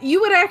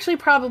 You would actually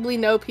probably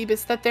know,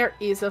 Peebus, that there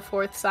is a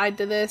fourth side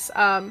to this.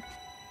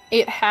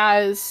 It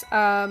has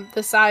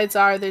the sides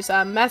are there's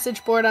a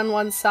message board on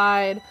one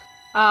side,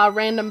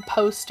 random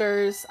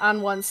posters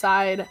on one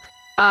side,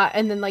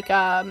 and then like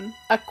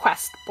a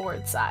quest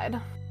board side.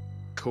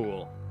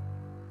 Cool.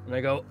 And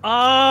I go,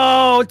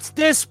 oh, it's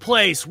this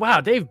place.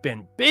 Wow, they've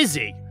been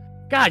busy.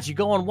 God, you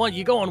go on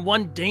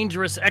one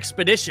dangerous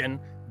expedition,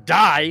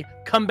 die,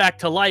 come back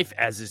to life,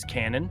 as is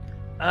canon,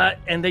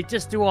 and they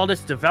just do all this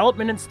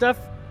development and stuff.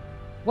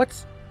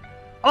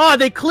 Oh,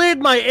 they cleared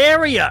my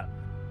area.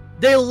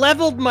 They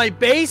leveled my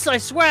base. I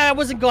swear I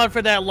wasn't gone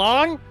for that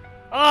long.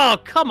 Oh,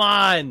 come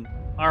on.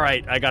 All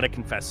right, I gotta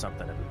confess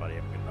something, everybody.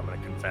 I'm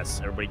gonna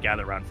confess. Everybody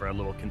gather around for a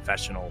little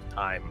confessional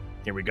time.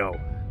 Here we go.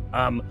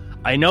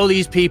 I know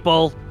these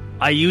people.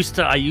 I used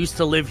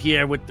to live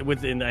here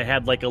and I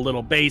had like a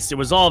little base. It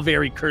was all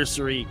very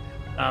cursory.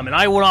 And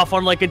I went off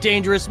on like a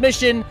dangerous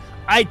mission.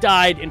 I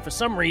died, and for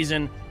some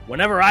reason,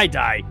 whenever I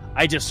die,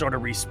 I just sort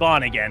of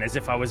respawn again as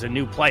if I was a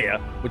new player,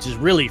 which is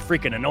really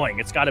freaking annoying.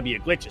 It's got to be a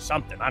glitch or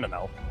something. I don't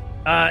know.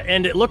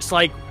 And it looks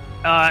like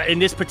in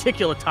this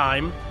particular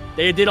time,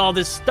 they did all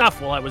this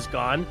stuff while I was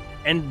gone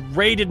and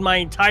raided my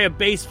entire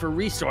base for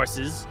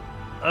resources.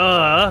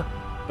 But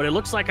it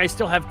looks like I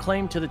still have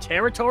claim to the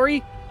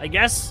territory, I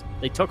guess.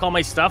 They took all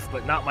my stuff,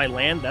 but not my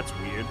land. That's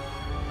weird.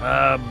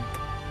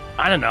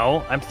 I don't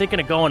know. I'm thinking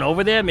of going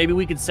over there. Maybe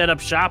we could set up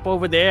shop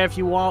over there if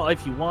you want.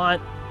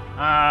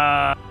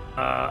 I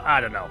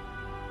don't know.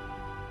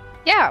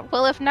 Yeah,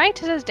 well, if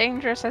night is as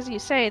dangerous as you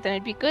say, then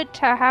it'd be good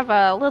to have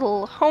a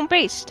little home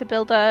base to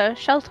build a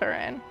shelter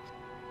in.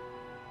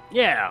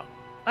 Yeah,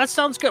 that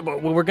sounds good.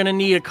 But we're gonna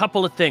need a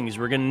couple of things.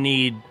 We're gonna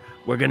need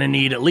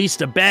at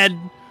least a bed.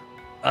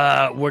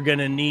 We're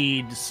gonna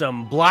need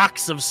some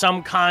blocks of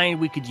some kind.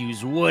 We could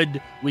use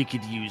wood. We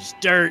could use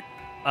dirt.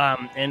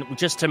 And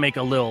just to make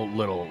a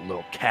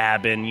little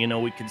cabin,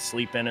 we could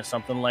sleep in or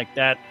something like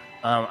that.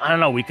 I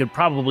don't know. We could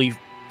probably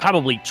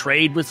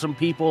trade with some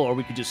people, or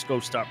we could just go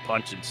start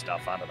punching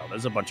stuff. I don't know.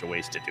 There's a bunch of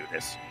ways to do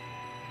this.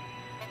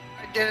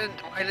 Why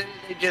didn't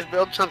they just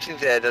build something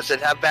there? Does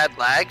it have bad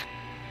lag?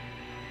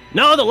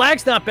 No, the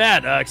lag's not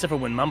bad, except for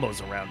when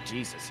Mumbo's around.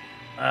 Jesus.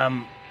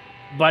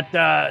 But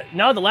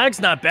no, the lag's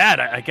not bad.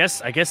 I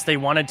guess they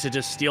wanted to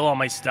just steal all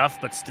my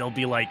stuff, but still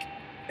be like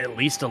at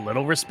least a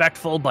little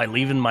respectful by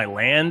leaving my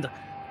land.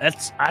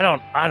 I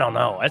don't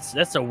know.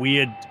 That's a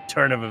weird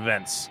turn of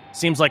events.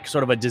 Seems like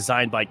sort of a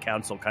designed by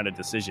council kind of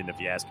decision, if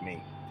you ask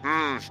me.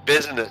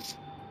 Business.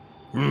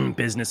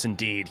 Business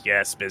indeed.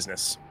 Yes,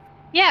 business.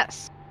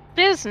 Yes,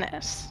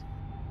 business.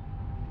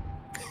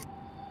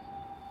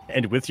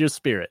 And with your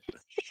spirit.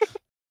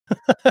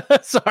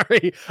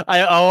 Sorry,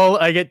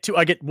 I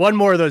get one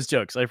more of those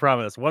jokes. I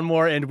promise. One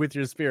more and with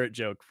your spirit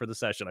joke for the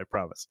session. I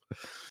promise.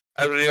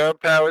 As our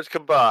powers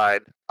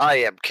combined, I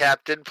am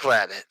Captain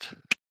Planet.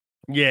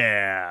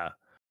 Yeah.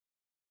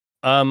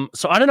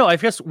 So I don't know. I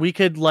guess we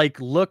could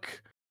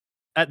look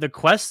at the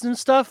quests and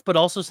stuff, but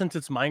also since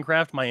it's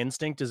Minecraft, my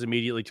instinct is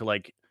immediately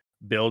to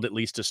build at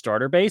least a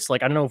starter base. I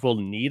don't know if we'll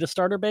need a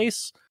starter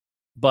base,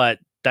 but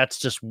that's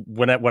just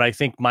when I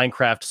think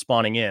Minecraft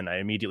spawning in, I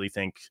immediately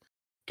think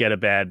get a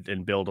bed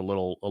and build a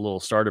little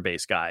starter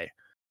base guy.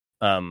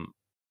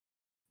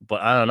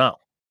 But I don't know.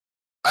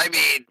 I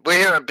mean, we're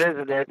here in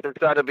business. It's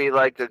got to be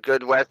a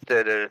good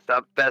Western or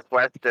some best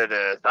Western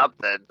or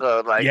something.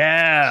 So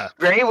yeah,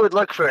 Ray would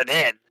look for an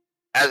inn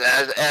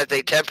as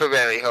a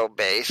temporary home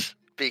base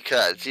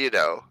because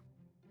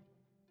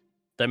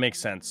that makes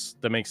sense.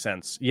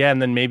 Yeah,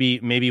 and then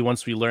maybe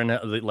once we learn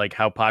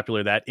how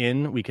popular that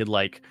inn, we could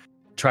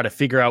try to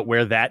figure out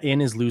where that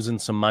inn is losing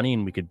some money,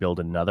 and we could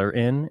build another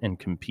inn and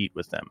compete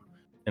with them,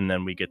 and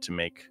then we get to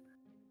make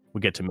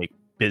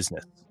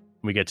business.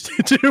 We get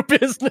to do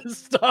business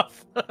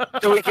stuff.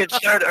 So we can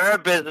start our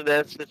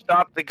business to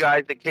stop the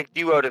guys that kicked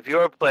you out of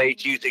your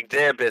place using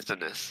their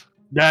business.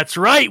 That's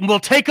right. We'll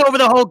take over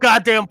the whole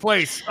goddamn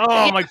place.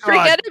 Oh my god.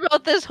 Forget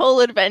about this whole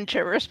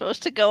adventure we're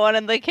supposed to go on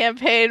in the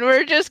campaign.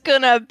 We're just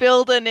gonna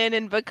build an inn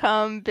and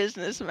become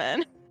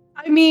businessmen.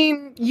 I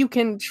mean, you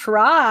can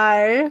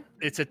try.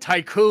 It's a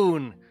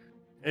tycoon.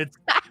 It's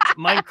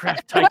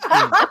Minecraft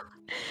tycoon.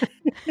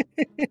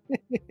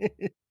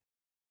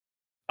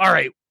 All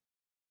right.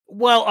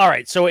 Well, all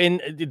right. So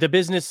in the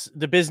business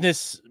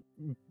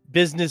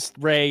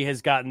Ray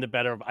has gotten the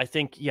better of, I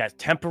think,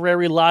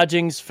 temporary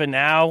lodgings for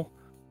now,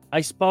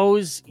 I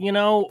suppose,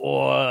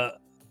 or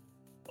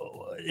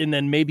and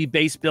then maybe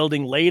base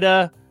building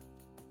later.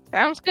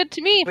 Sounds good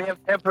to me. We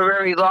have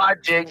temporary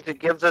lodgings. It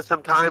gives us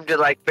some time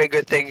to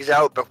figure things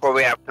out before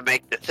we have to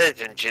make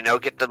decisions,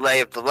 get the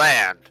lay of the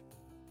land,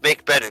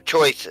 make better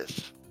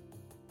choices.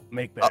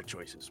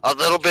 A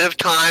little bit of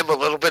time, a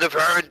little bit of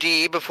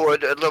R&D before, a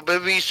little bit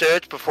of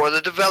research before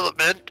the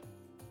development.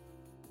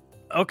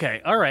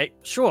 Okay, all right,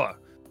 sure.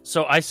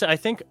 So I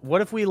think, what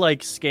if we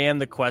scan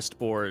the quest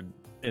board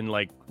and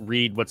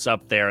read what's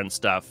up there and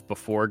stuff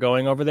before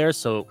going over there,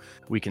 so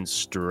we can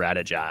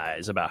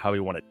strategize about how we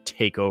want to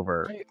take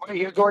over. Wait,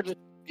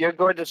 you're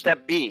going to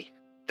step B.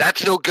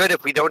 That's no good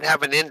if we don't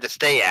have an inn to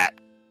stay at.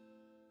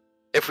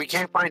 If we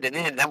can't find an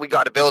inn, then we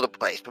got to build a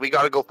place. We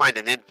got to go find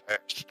an inn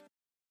first.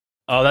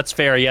 Oh, that's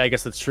fair. Yeah, I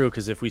guess that's true,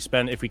 because if we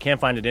can't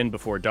find it in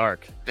before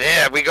dark.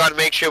 Yeah, we got to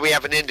make sure we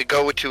have an inn to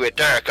go to at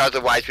dark.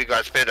 Otherwise, we got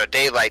to spend our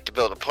daylight to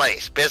build a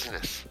place.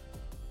 Business.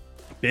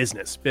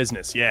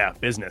 Yeah,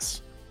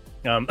 business.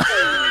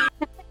 I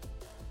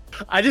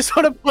just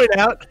want to point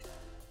out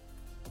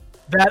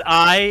that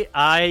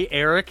I,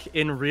 Eric,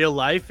 in real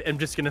life, am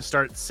just going to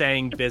start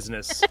saying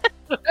business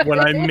when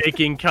I'm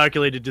making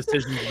calculated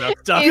decisions about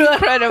stuff.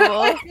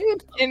 Incredible.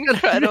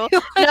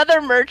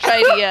 Another merch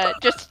idea.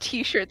 Just a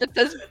t-shirt that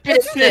says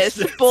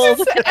business.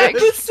 Bold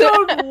text.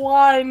 Episode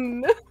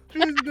 1.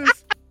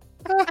 Business.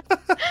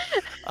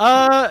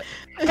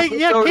 Hey,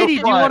 yeah, Katie,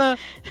 do you want to...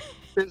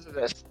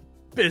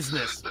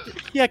 Business.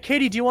 Yeah,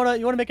 Katie, do you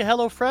want to make a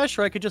HelloFresh,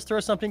 or I could just throw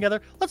something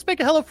together? Let's make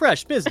a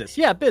HelloFresh. Business.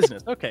 Yeah,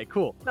 business. Okay,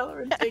 cool. So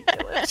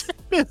ridiculous.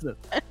 Business.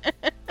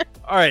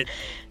 All right.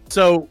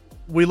 So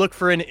we look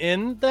for an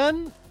inn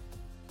then?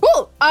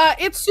 Cool.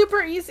 It's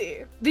super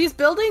easy. These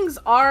buildings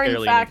are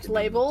in fact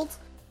labeled.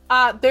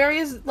 There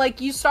is,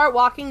 like, you start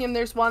walking and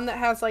there's one that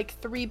has, like,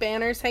 3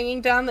 banners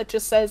hanging down that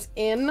just says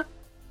in.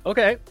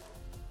 Okay.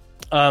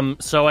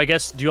 So I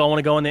guess, do you all want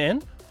to go in the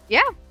inn?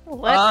 Yeah,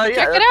 let's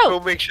check it out. Go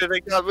make sure they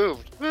got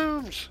moved.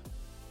 Moves.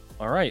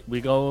 All right, we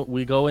go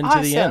into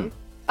the inn.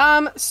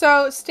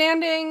 So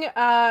standing,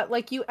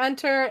 like, you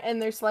enter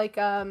and there's, like,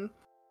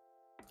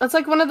 it's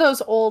like one of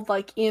those old,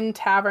 like, inn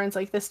taverns,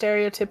 like the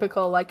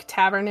stereotypical, like,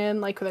 tavern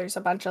inn, like, there's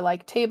a bunch of,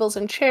 like, tables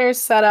and chairs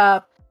set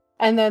up,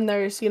 and then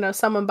there's, you know,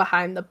 someone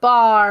behind the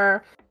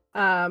bar,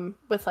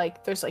 with,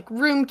 like, there's, like,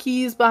 room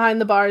keys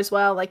behind the bar as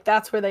well, like,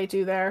 that's where they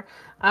do their,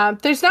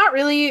 there's not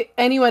really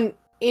anyone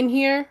in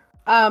here.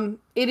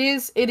 It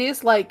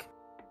is, like,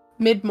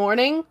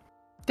 mid-morning.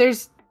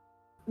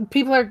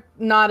 People are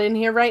not in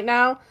here right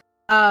now,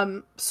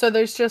 so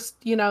there's just,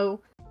 you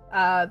know,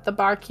 the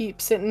barkeep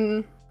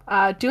sitting,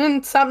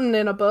 doing something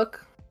in a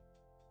book.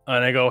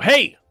 And I go,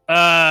 hey,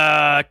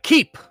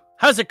 Keep,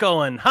 how's it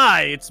going?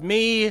 Hi, it's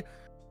me,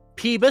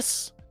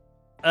 Peebus,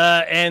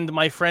 and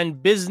my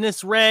friend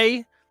Business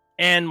Ray,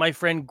 and my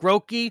friend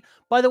Groqy.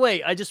 By the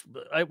way, I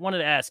wanted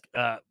to ask,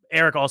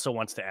 Eric also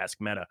wants to ask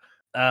Meta,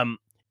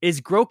 is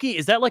Groqy,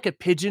 is that like a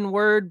pigeon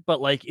word, but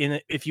like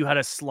if you had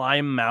a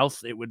slime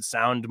mouth, it would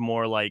sound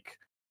more like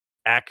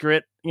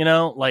accurate, you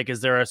know? Like, is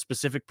there a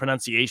specific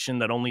pronunciation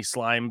that only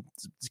slime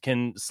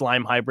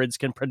hybrids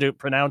can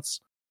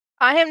pronounce?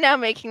 I am now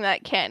making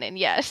that canon.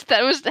 Yes,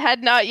 that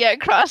had not yet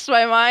crossed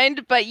my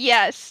mind, but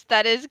yes,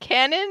 that is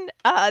canon.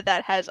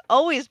 That has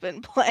always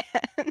been planned.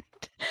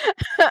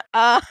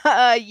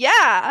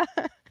 Yeah.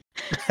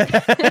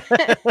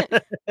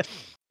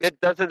 It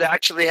doesn't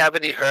actually have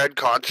any hard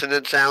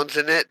consonant sounds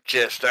in it.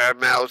 Just our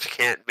mouths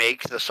can't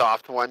make the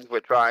soft ones we're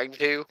trying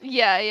to.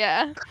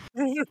 Yeah.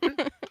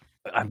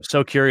 I'm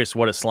so curious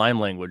what a slime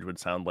language would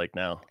sound like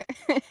now.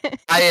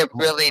 I am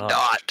really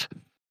not.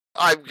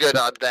 I'm good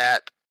on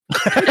that.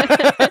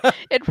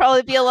 It'd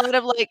probably be a lot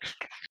of like.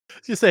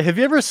 You say, have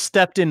you ever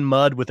stepped in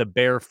mud with a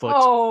bare foot?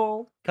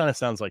 Oh, kind of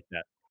sounds like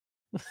that.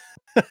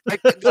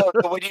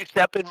 When you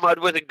step in mud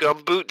with a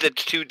gumboot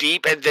that's too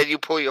deep, and then you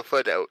pull your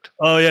foot out.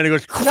 Oh yeah, and it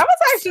goes. That was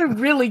actually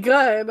really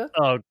good.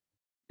 Oh,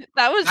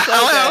 that was so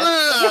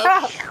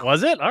good. Yeah.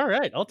 Was it? All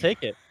right, I'll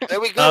take it. There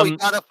we go. We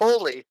got a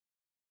Foley.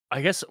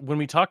 I guess when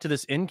we talk to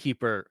this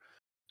innkeeper,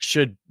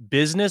 should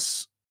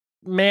business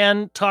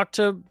man talk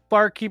to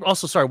barkeeper?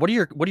 Also, sorry, what are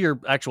your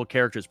actual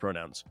characters'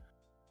 pronouns?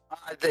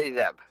 They,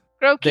 them.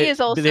 Groqy is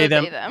also they,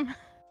 them.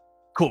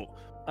 Cool.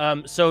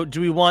 So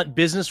do we want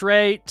Business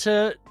Ray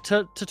to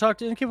talk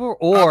to innkeeper,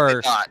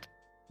 or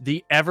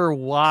the ever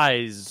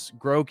wise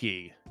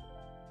Groqy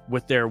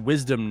with their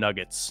wisdom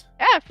nuggets?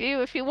 Yeah,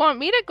 if you want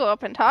me to go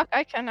up and talk,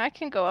 I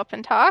can go up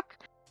and talk.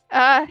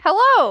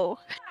 Hello.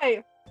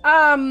 Hi.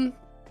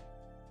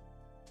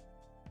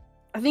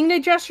 I think they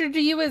gestured to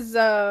you as,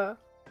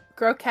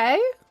 Groqy?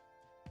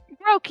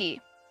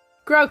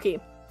 Groqy.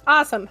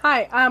 Awesome.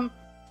 Hi,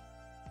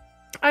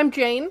 I'm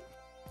Jane.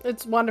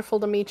 It's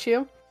wonderful to meet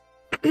you.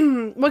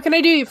 What can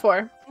I do you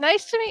for?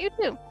 Nice to meet you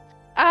too.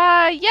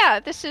 Yeah,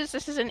 this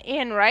is an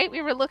inn, right?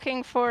 We were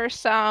looking for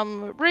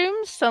some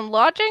rooms, some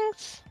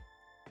lodgings.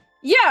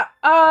 Yeah,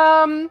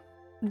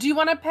 do you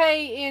want to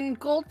pay in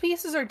gold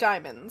pieces or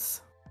diamonds?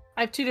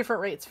 I have 2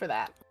 different rates for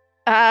that.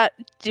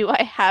 Do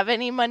I have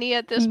any money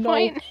at this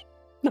point?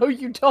 No,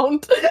 you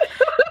don't.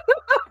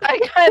 I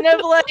kind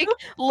of like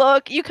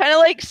look, you kind of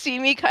like see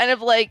me kind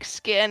of like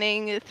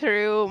scanning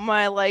through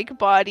my like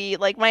body,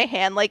 like my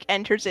hand like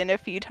enters in a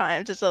few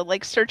times as a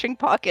like searching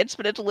pockets,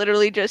 but it's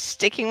literally just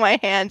sticking my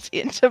hands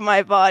into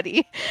my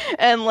body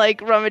and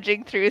like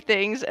rummaging through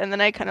things, and then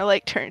I kind of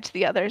like turn to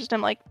the others and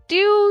I'm like,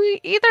 do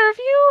either of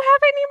you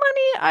have any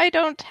money? I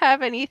don't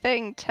have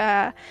anything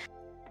to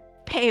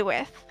pay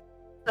with.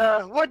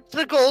 What's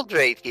the gold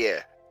rate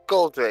here?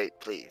 Gold rate,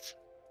 please.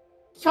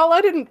 Y'all,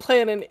 I didn't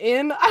plan an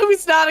inn. I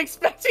was not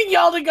expecting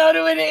y'all to go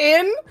to an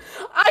inn.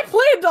 I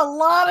planned a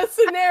lot of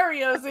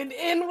scenarios, and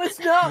inn was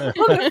not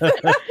one of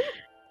them.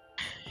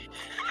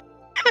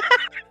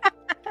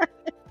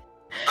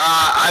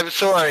 I'm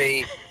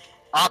sorry.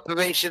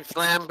 Operation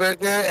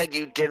Slamburger, and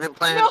you didn't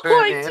plan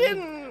for an inn? No, I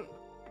didn't.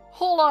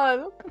 Hold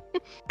on.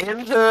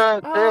 Inns are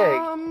a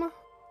thing.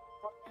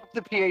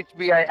 The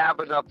PHB, I have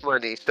enough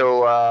money,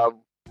 so,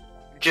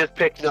 just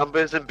pick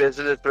numbers and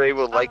Business Ray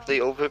will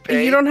likely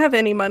overpay. You don't have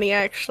any money,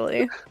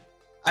 actually.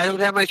 I don't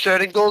have my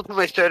starting gold for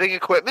my starting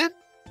equipment?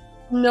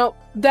 No,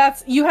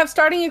 you have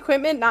starting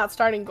equipment, not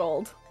starting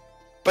gold.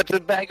 But the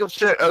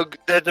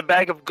there's a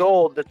bag of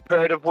gold that's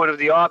part of one of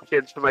the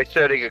options for my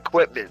starting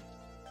equipment.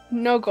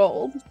 No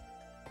gold.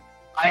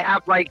 I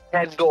have like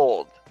 10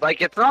 gold.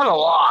 Like, it's not a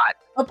lot.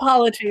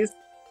 Apologies.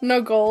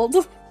 No gold.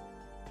 All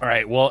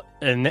right, well,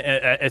 and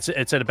it's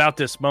at about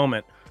this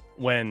moment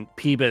when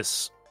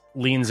Peebus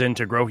leans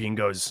into Groqy and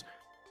goes,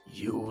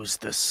 use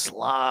the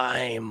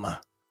slime.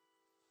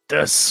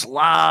 The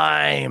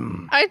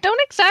slime. I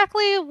don't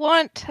exactly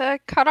want to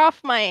cut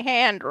off my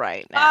hand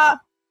right now.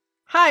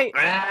 Hi.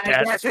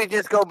 I guess we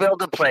just go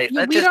build a place.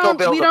 We don't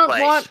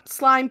want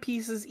slime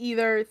pieces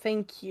either,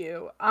 thank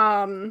you.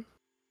 I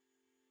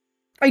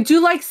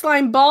do like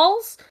slime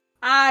balls,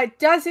 I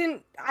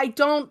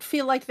don't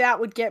feel like that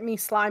would get me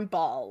slime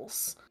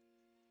balls.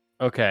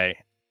 Okay.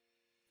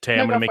 Tay,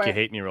 No, I'm go gonna make for you it.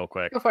 hate me real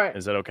quick. Go for it.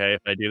 Is that okay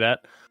if I do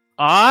that?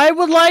 I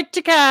would like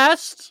to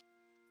cast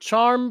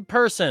Charm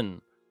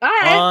Person All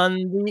right.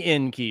 on the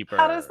innkeeper.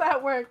 How does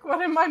that work?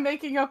 What am I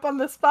making up on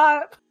the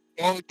spot?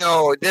 Oh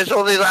no, this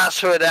only lasts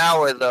for an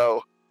hour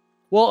though.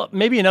 Well,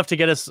 maybe enough to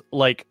get us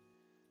like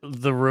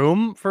the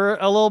room for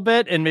a little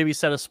bit and maybe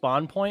set a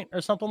spawn point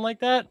or something like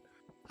that.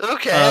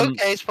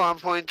 Okay, spawn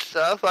point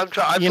stuff. I'm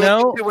you know,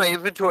 looking through my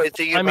inventory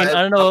thinking I mean, about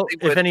I don't know something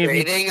if worth any of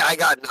you. trading. I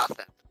got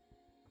nothing.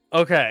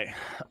 Okay.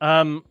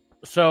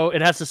 So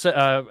it has to say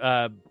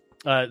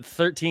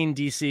 13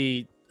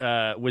 DC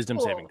wisdom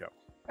Cool. saving throw.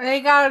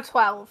 They got a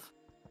 12.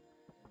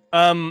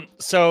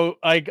 So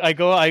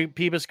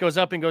Peebus goes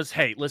up and goes,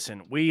 "Hey,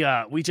 listen, we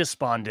just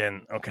spawned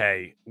in,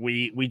 okay?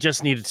 We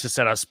just needed to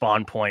set a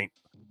spawn point.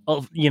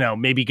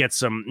 Maybe get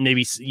some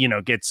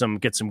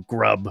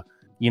grub,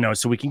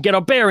 so we can get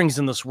our bearings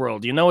in this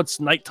world. It's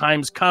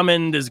nighttime's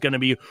coming. There's gonna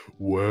be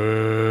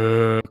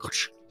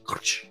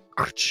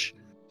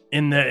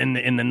in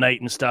the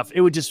night and stuff.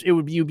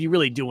 You'd be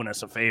really doing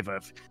us a favor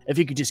if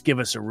you could just give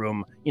us a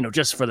room,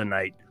 just for the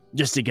night,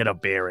 just to get our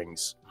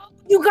bearings."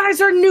 You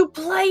guys are new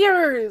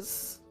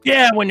players.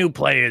 Yeah, we're new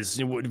players.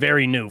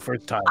 Very new,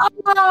 first time.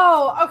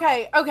 Oh,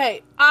 okay.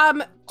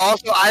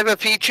 Also, I have a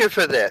feature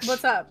for this.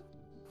 What's up?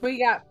 What you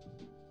got?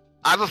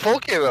 I'm a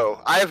folk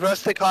hero. I have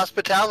rustic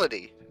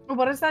hospitality.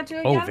 What does that do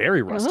again? Oh,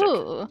 very rustic.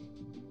 Ooh.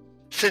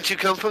 Since you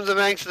come from the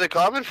ranks of the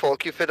common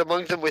folk, you fit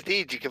among them with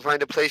ease. You can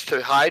find a place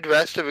to hide,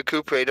 rest, and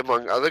recuperate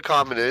among other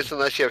commoners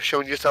unless you have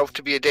shown yourself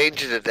to be a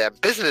danger to them.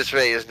 Bussiness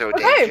Ray is no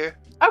danger.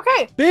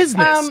 Okay.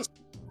 Business.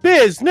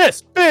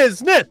 Business.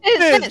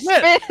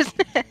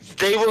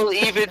 They will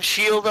even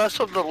shield us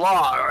from the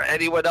law or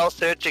anyone else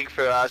searching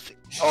for us,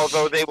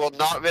 although they will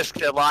not risk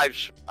their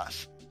lives for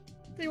us.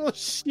 They will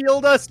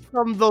shield us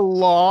from the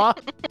law.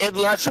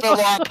 Unless the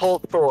law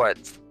pulls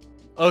swords.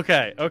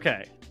 Okay.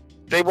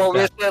 They won't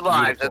risk their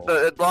lives. If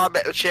beautiful.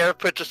 the sheriff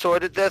puts a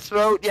sword in their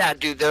throat, yeah,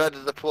 dude, they're under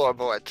the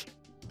floorboards.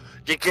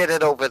 You get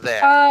it over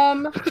there.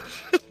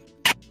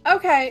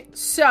 Okay,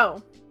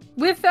 so,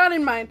 with that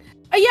in mind,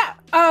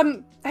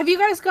 have you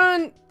guys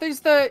gone, you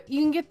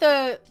can get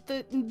the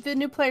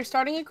new player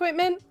starting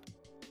equipment?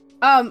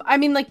 I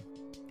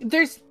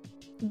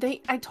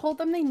told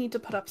them they need to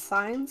put up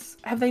signs.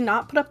 Have they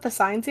not put up the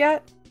signs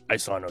yet? I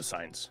saw no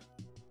signs.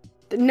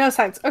 No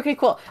signs. Okay,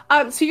 cool.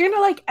 So you're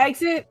gonna,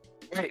 exit...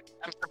 Wait,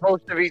 I'm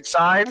supposed to read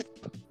signs?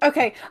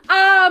 Okay,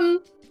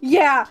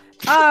 yeah.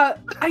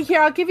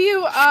 Here, I'll give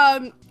you,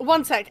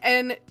 1 sec.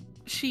 And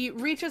she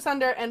reaches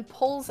under and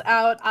pulls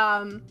out,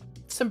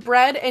 some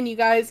bread, and you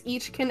guys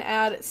each can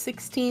add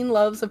 16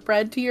 loaves of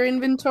bread to your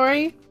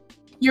inventory.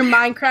 Your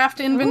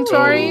Minecraft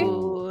inventory.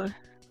 Ooh.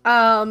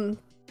 And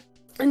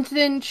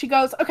then she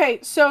goes, okay,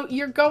 so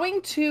you're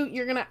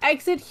gonna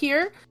exit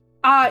here.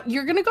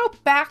 You're gonna go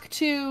back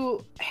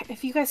to,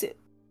 if you guys,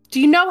 do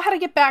you know how to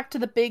get back to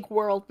the big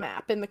world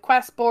map and the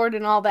quest board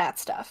and all that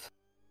stuff?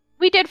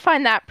 We did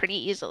find that pretty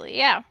easily,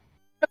 yeah.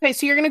 Okay,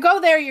 so you're gonna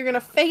go there, you're gonna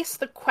face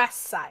the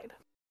quest side,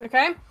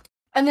 okay?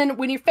 And then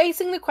when you're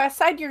facing the quest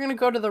side, you're gonna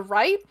go to the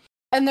right,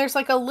 and there's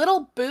a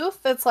little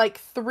booth that's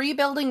 3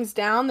 buildings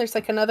down. There's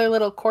another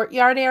little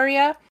courtyard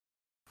area.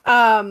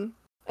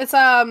 There's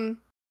a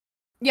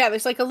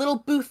little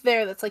booth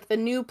there that's the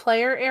new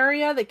player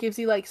area that gives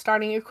you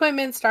starting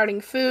equipment,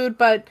 starting food,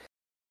 but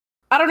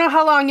I don't know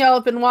how long y'all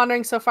have been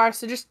wandering so far,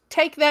 so just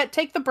take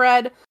the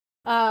bread,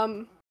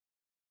 and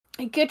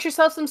get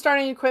yourself some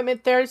starting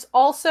equipment. There's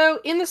also,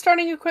 in the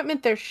starting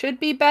equipment, there should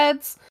be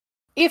beds.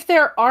 If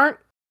there aren't,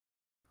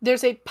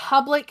 there's a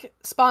public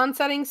spawn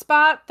setting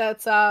spot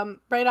that's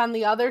right on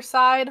the other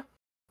side,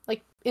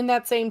 in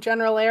that same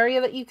general area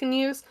that you can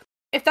use.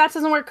 If that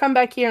doesn't work, come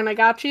back here and I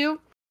got you.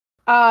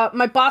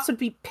 My boss would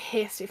be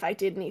pissed if I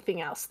did anything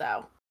else,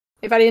 though.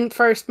 If I didn't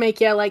first make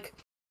you,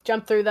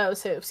 jump through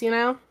those hoops,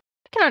 I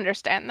can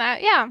understand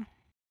that, yeah.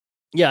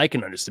 Yeah, I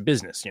can understand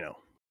business,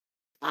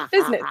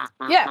 Business,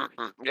 yeah.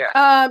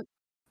 Yeah.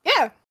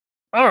 Yeah.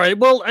 All right.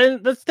 Well,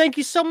 thank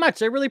you so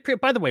much. I really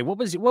By the way, what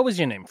was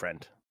your name,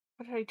 friend?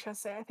 What did I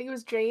just say? I think it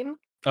was Jane.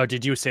 Oh,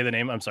 did you say the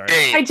name? I'm sorry.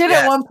 Jane, I did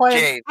yes, at one point.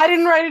 Jane. I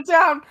didn't write it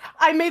down.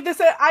 I made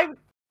this. I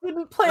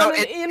didn't plan No, an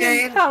it's in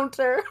Jane.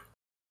 encounter.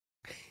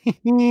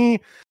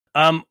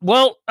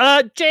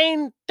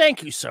 Jane,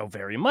 thank you so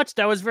very much.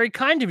 That was very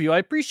kind of you. I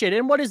appreciate it.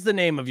 And what is the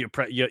name of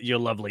your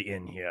lovely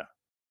inn here?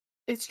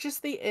 It's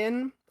just the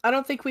inn. I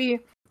don't think we're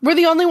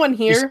the only one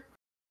here.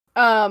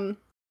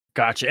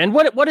 Gotcha. And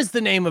what is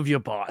the name of your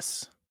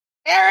boss?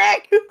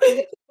 Eric.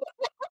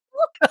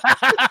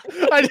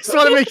 I just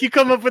want to make you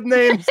come up with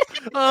names.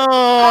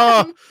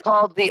 Oh,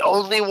 Called the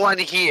only one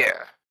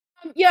here.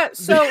 Yeah,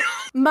 so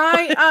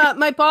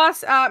my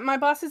boss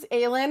is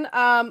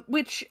Aelin,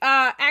 which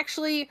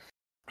actually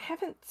I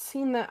haven't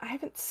seen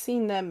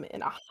them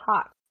in a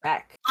hot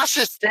sec. Boss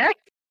is sick?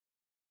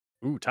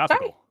 ooh,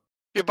 topical. Sorry?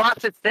 Your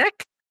boss is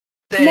sick?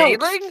 The No,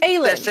 ailing? They're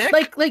Aelin,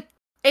 sick? like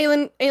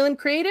Aelin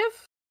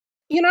Creative,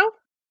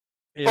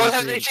 Well,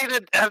 have they seen they're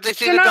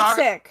a not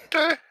doctor?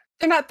 sick.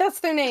 They're not. That's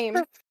their name.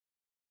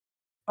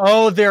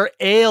 Oh, they're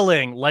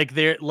ailing, like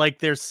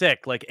they're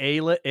sick, like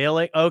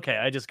ailing. Okay,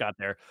 I just got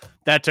there.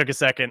 That took a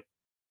second.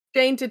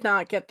 Jane did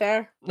not get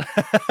there.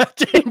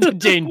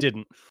 Jane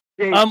didn't.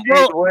 Jane,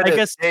 Well, I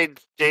guess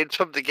Jane's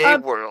from the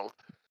game world.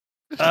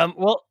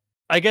 Well,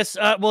 I guess.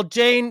 Well,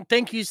 Jane,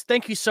 thank you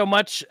so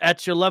much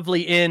at your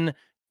lovely inn,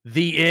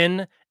 the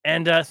inn,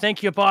 and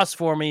thank you, boss,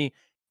 for me,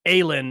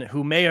 Aylin,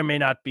 who may or may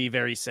not be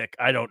very sick.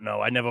 I don't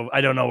know. I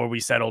don't know where we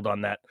settled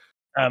on that.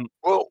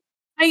 Well,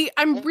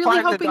 I'm we'll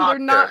really find the hoping they're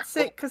not doctor.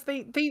 sick because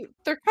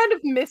they're kind of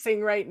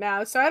missing right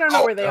now, so I don't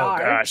know where they are.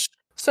 Gosh,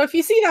 So if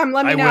you see them,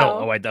 let me know. I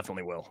will. Oh, I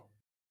definitely will.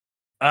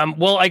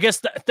 Well, I guess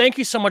thank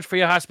you so much for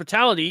your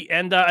hospitality,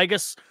 and I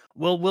guess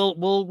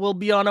we'll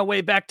be on our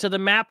way back to the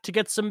map to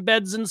get some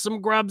beds and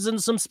some grubs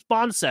and some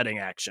spawn setting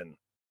action.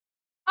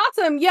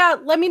 Awesome. Yeah,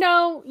 let me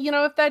know,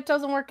 if that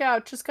doesn't work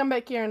out. Just come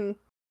back here and,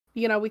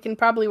 we can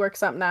probably work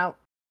something out.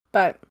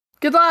 But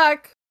good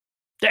luck.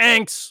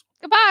 Thanks.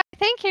 Goodbye.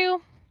 Thank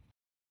you.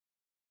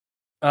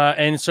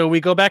 And so we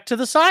go back to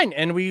the sign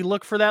and we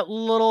look for that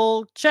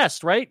little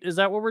chest, right? Is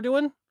that what we're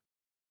doing?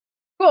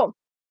 Cool.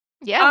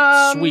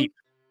 Yeah. Sweet.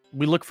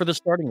 We look for the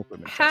starting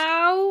equipment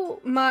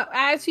chest.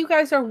 As you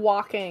guys are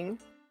walking,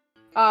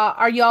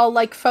 are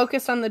y'all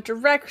focused on the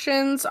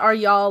directions? Are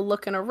y'all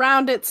looking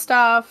around at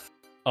stuff?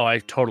 Oh, I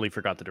totally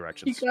forgot the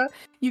directions.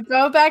 You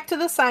go back to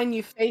the sign,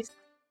 you face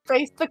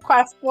the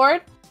quest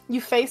board, you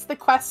face the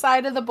quest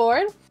side of the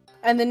board,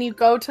 and then you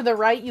go to the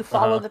right, you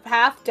follow the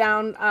path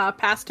down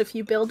past a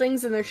few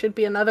buildings, and there should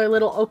be another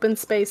little open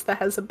space that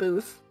has a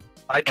booth.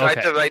 I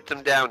tried to write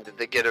them down. Did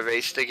they get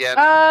erased again?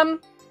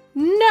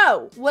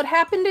 No. What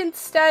happened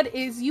instead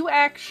is you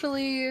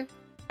actually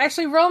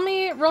roll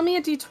me a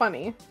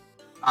d20.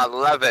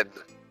 11.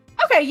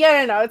 Okay,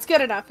 yeah, no, it's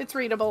good enough. It's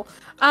readable.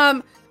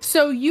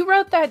 So you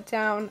wrote that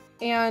down,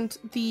 and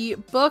the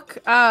book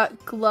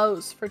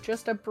glows for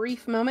just a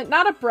brief moment.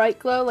 Not a bright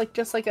glow,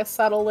 just a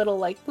subtle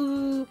little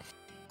boo.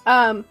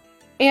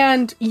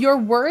 And your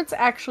words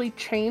actually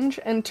change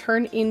and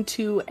turn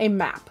into a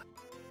map.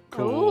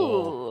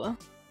 Cool. Ooh.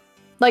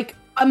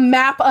 A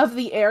map of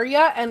the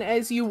area, and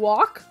as you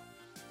walk,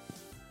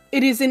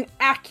 it is an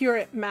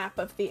accurate map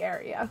of the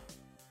area.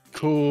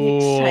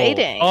 Cool.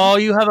 Exciting. Oh,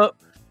 you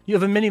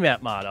have a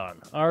mini-map mod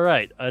on. All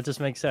right. That just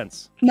makes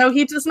sense. No,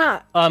 he does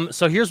not.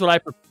 So here's what I...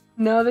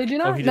 No, they do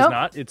not. Oh, he does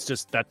not? It's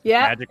just that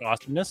magic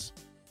awesomeness?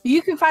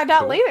 You can find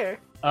out later.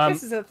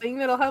 This is a thing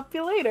that'll help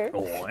you later.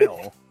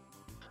 Oh,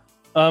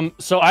 well.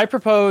 So I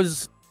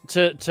propose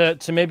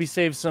to maybe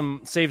save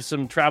some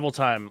travel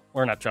time,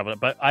 or not travel,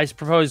 but I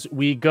propose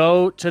we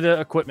go to the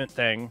equipment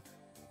thing,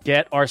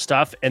 get our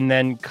stuff, and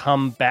then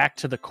come back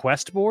to the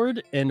quest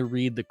board and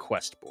read the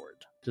quest board.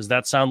 Does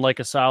that sound like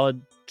a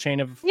solid chain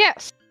of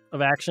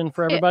action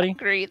for everybody? Yeah,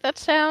 agree. That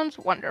sounds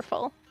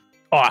wonderful.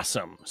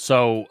 Awesome.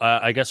 So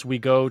I guess we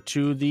go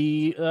to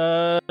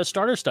the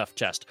starter stuff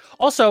chest.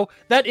 Also,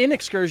 that inn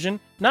excursion,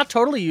 not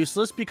totally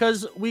useless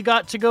because we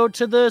got to go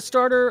to the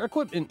starter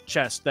equipment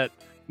chest that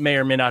may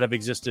or may not have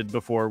existed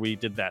before we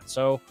did that.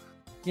 So,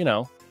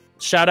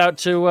 shout out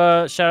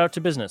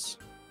to business.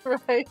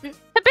 Right. The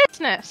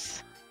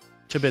business.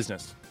 To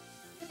business.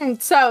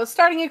 So,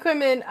 starting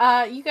equipment,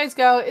 you guys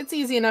go. It's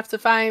easy enough to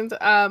find.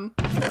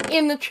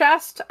 In the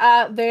chest,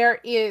 there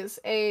is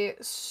a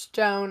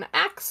stone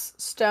axe,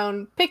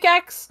 stone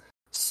pickaxe,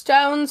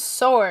 stone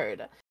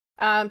sword.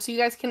 So you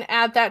guys can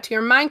add that to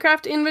your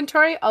Minecraft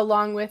inventory,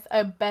 along with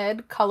a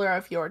bed color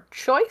of your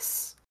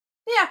choice.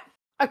 Yeah,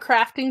 a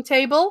crafting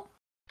table,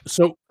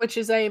 which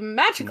is a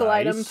magical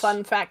item.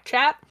 Fun fact,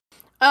 chat.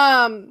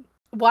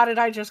 Why did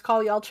I just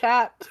call y'all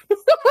chat?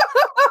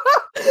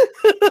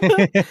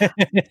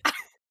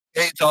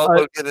 It's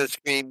also gonna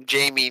scream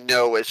Jamie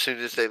no as soon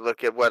as they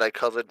look at what I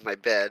colored my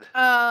bed.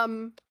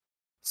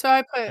 So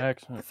I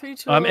put 3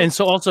 tools. And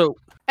so also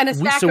and a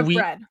stack of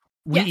bread.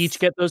 We each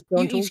get those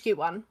stone tools? You each get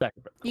one.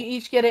 You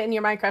each get it in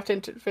your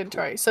Minecraft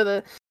inventory. So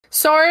the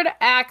sword,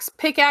 axe,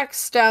 pickaxe,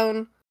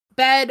 stone,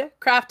 bed,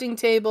 crafting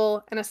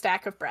table, and a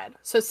stack of bread.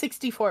 So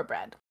 64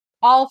 bread.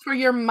 All for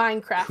your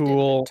Minecraft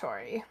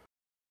inventory.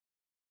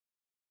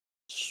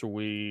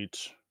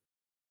 Sweet.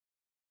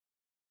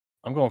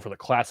 I'm going for the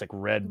classic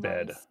red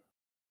bed.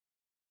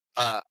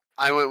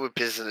 I went with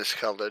business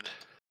colored.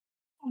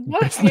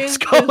 What is business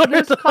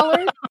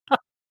colored?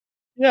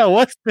 Yeah,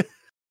 what's the...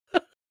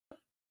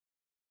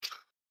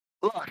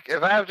 Look,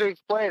 if I have to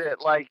explain it,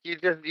 you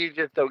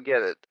just don't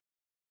get it.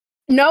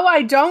 No,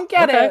 I don't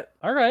get it.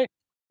 All right.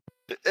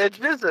 It's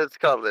business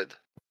colored.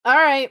 All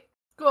right.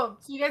 Cool.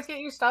 So you guys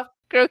get your stuff.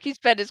 Groqy's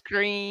bed is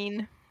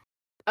green.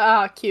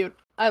 Cute.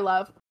 I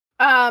love.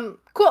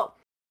 Cool.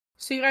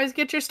 So you guys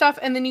get your stuff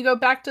and then you go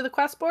back to the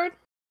quest board?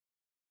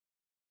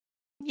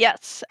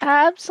 Yes,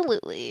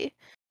 absolutely.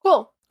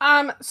 Cool.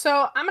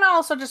 So I'm gonna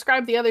also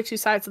describe the other two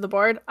sides of the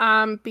board,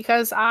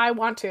 because I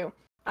want to.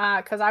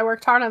 Because I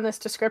worked hard on this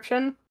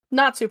description.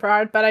 Not super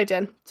hard, but I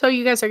did. So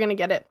you guys are gonna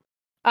get it.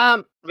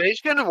 Ray's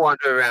gonna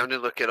wander around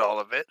and look at all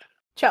of it.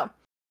 Chill.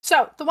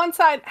 So the one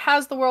side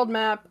has the world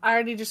map. I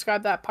already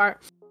described that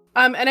part.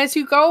 And as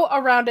you go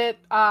around it,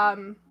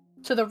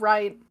 to the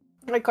right,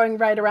 like going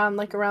right around,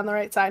 like around the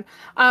right side,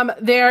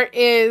 there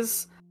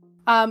is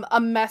a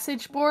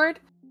message board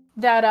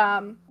that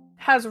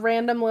has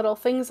random little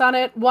things on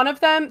it. One of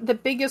them, the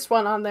biggest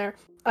one on there,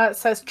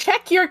 says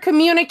 "Check your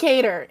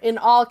communicator" in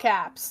all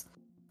caps.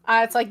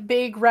 It's like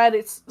big red.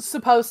 It's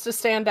supposed to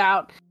stand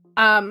out.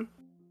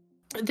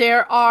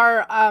 There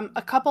are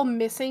a couple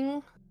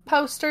missing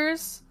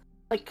posters,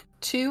 like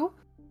 2,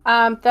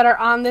 that are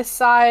on this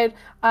side.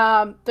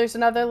 There's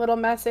another little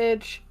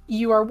message.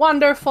 "You are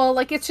wonderful."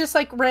 Like, it's just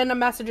like random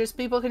messages.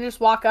 People can just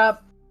walk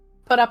up,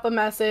 put up a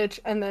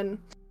message, and then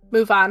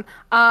move on.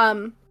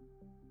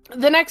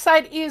 The next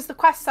side is the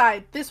quest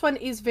side. This one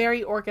is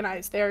very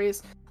organized. There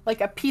is like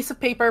a piece of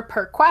paper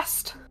per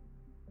quest,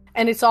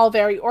 and it's all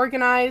very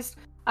organized.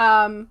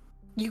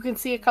 You can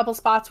see a couple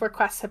spots where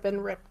quests have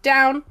been ripped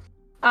down.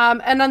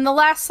 And on the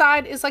last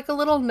side is like a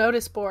little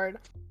notice board.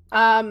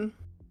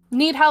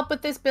 Need help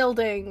with this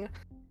building.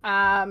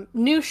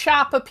 New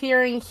shop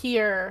appearing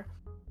here.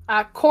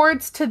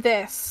 Chords to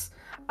this.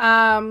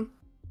 And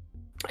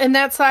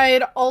that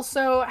side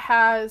also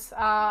has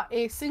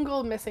a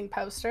single missing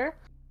poster.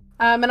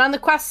 And on the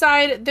quest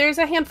side, there's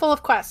a handful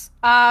of quests.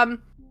 A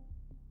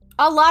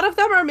lot of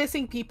them are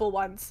missing people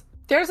ones.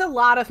 There's a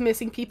lot of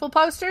missing people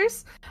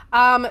posters.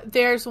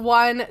 There's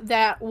one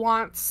that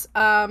wants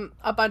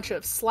a bunch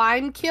of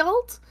slime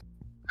killed.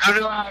 I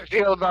don't know how I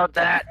feel about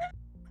that.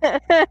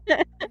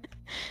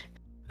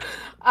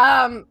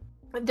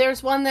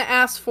 There's one that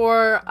asks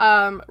for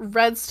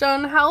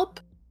redstone help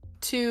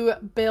to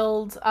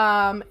build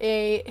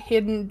a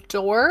hidden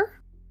door.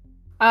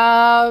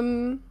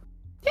 Yeah.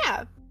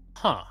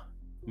 Huh.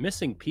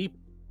 Missing people.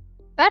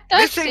 That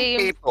does Missing seem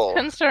people.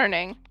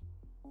 concerning.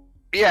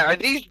 Yeah, are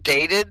these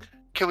dated?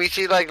 Can we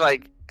see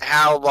like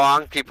how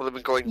long people have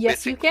been going Yes,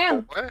 missing you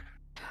can. for?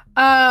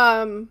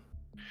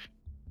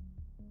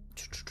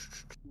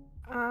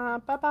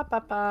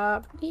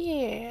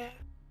 Yeah.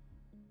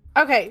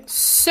 Okay,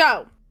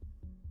 so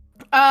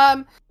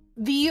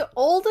the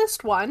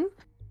oldest one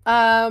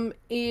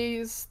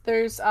is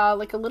there's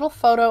like a little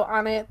photo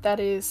on it that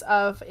is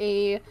of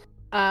a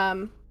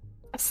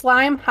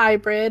slime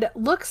hybrid.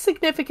 Looks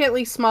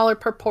significantly smaller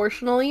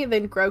proportionally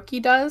than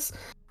Groqy does.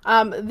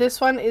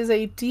 This one is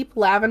a deep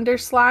lavender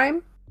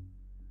slime.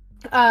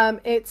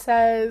 It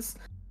says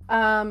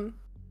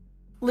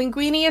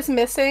Linguini is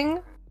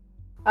missing.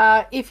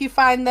 If you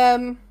find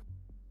them,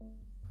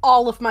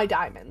 all of my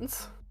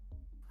diamonds.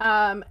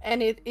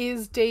 And it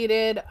is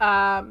dated,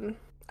 I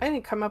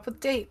didn't come up with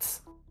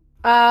dates.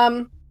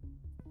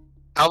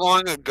 How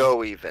long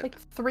ago even? Like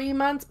 3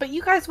 months, but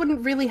you guys wouldn't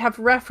really have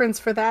reference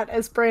for that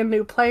as brand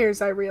new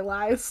players, I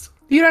realized.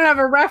 You don't have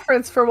a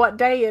reference for what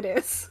day it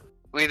is.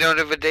 We don't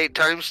have a date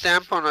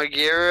timestamp on our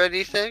gear or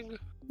anything?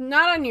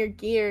 Not on your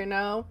gear,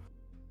 no.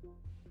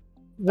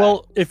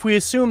 Well, if we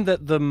assume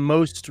that the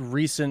most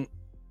recent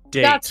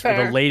date, That's or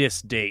fair. the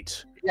latest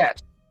date, Yes.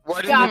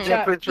 What is Gotcha, the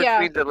difference yeah.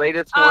 between the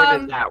latest one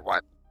and that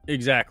one?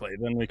 exactly,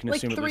 then we can Like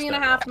assume at three least and a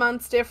that half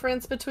months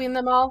difference between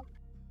them all.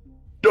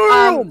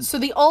 Damn! So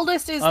the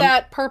oldest is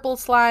that purple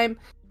slime,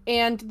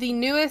 and the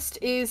newest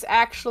is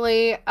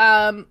actually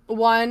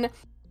one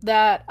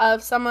that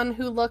of someone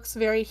who looks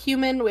very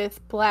human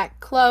with black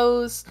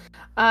clothes,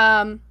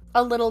 a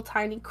little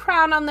tiny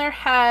crown on their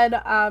head,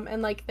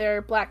 and like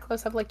their black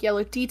clothes have like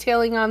yellow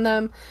detailing on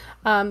them,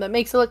 that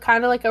makes it look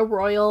kind of like a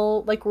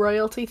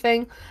royalty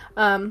thing.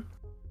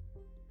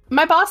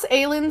 My boss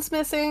Aylin's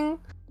missing.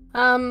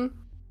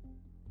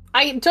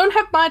 I don't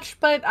have much,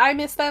 but I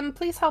miss them.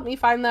 Please help me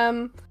find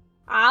them.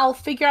 I'll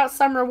figure out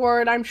some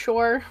reward, I'm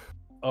sure.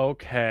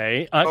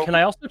 Okay. Can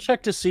I also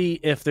check to see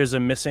if there's a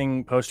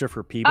missing poster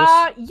for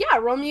Peebus? Yeah,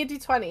 roll me a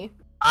d20.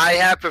 I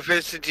have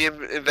proficiency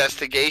in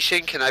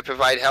investigation. Can I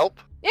provide help?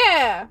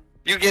 Yeah.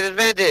 You get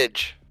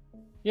advantage.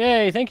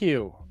 Yay, thank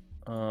you.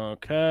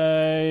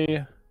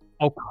 Okay.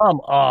 Oh, come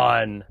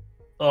on.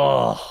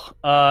 Ugh.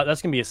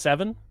 That's gonna be a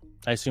 7.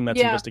 I assume that's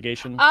Yeah.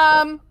 investigation.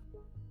 Um,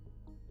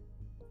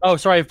 Oh,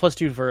 sorry, I have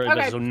 +2 for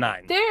Okay. so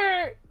 9.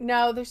 there's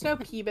no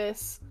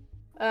Peebus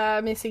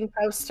missing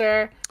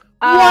poster.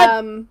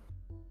 What?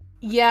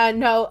 Yeah,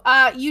 no.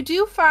 You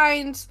do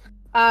find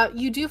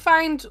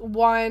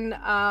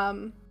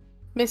one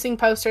missing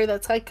poster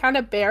that's like kind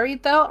of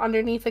buried though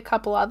underneath a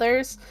couple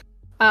others.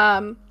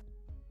 And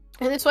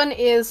this one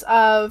is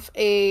of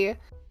a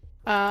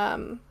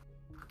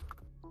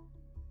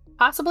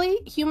possibly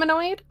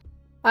humanoid.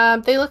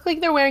 They look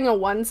like they're wearing a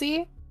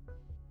onesie.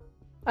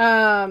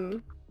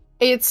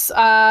 It's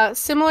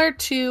similar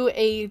to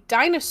a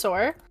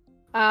dinosaur,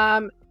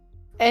 and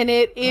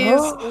it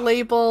is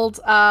labeled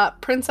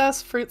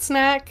Princess Fruit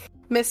Snack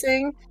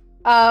missing.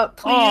 Please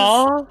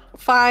Aww.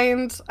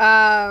 find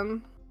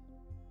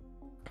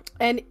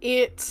and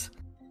it's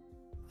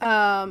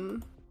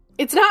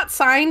not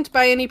signed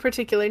by any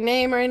particular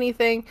name or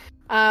anything,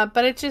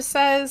 but it just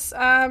says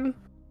I'd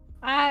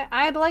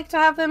like to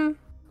have them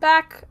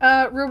back.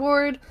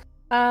 Reward.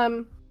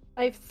 I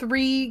have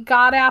 3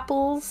 god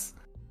apples.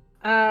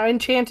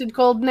 Enchanted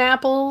golden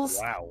apples,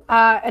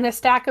 Wow. and a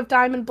stack of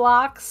diamond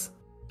blocks.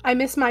 I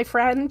miss my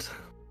friend.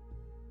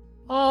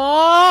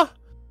 Aww.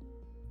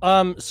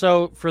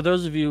 So for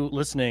those of you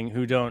listening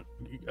who don't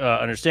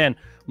understand,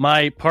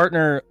 my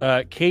partner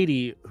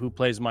Katie, who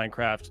plays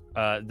Minecraft,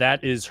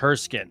 that is her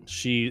skin.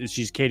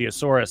 She's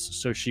Katiosaurus,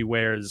 so she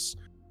wears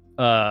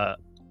her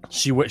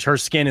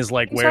skin is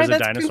like wears a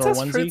dinosaur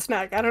Princess onesie. Fruit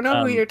Snack. I don't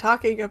know who you're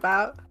talking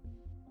about.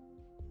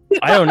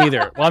 I don't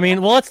either. Well, I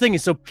mean, that's the thing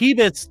is, so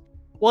Peebus.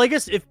 Well, I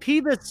guess if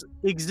Peebus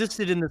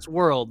existed in this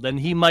world, then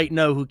he might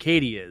know who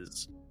Katie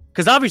is.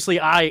 Because obviously,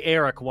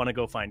 Eric, want to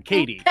go find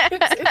Katie.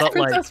 It's but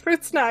Princess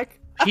Fruit Snack.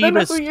 I Peebus... don't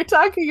know who you're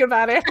talking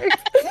about, Eric.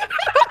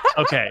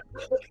 Okay.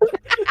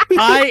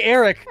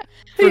 Eric,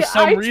 for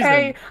some reason,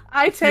 I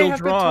have been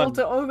drawn. told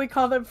to only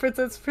call them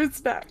Princess Fruit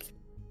Snack.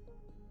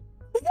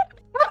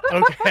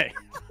 Okay.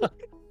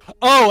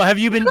 Oh,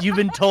 you've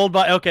been told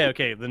by?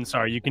 Okay. Then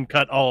sorry, you can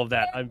cut all of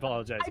that. I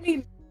apologize. I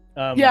mean,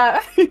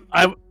 yeah.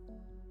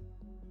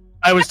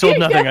 I was told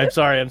nothing. I'm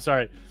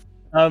sorry.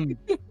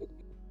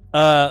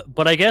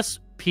 But I guess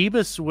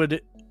Peebus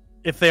would,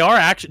 if they are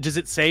actually. Does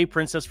it say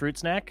Princess Fruit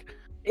Snack?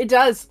 It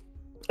does.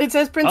 It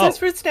says Princess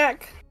Fruit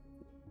Snack.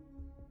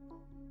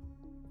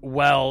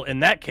 Well, in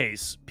that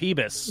case,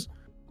 Peebus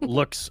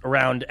looks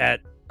around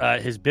at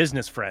his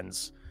business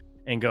friends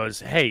and goes,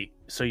 "Hey,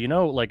 so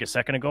like a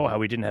second ago, how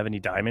we didn't have any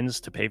diamonds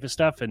to pay for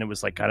stuff, and it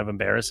was like kind of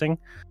embarrassing.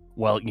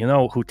 Well,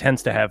 who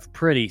tends to have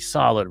pretty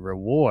solid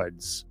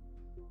rewards?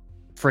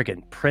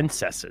 Friggin'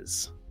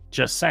 princesses.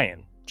 Just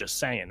saying."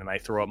 And I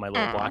throw up my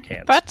little block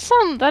hands. That's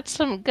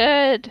some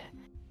good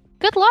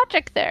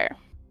logic there.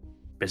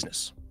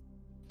 Business.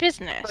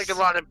 Like a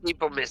lot of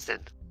people missing.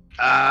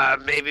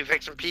 Maybe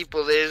fixing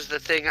people is the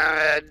thing.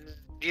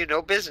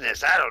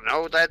 Business. I don't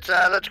know.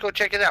 Let's go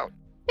check it out.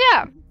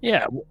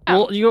 Yeah.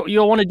 Well,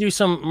 you'll want to do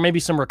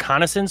some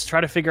reconnaissance,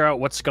 try to figure out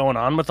what's going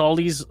on with all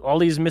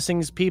these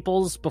missing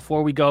peoples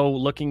before we go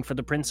looking for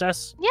the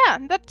princess. Yeah,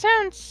 that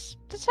sounds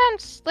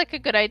like a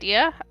good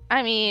idea.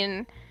 I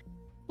mean,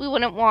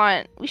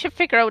 we should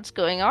figure out what's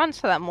going on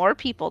so that more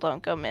people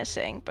don't go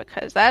missing,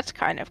 because that's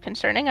kind of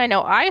concerning. I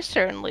know I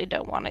certainly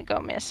don't want to go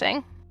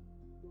missing.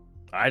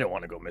 I don't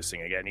want to go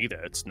missing again either.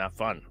 It's not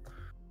fun.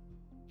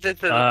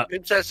 Since the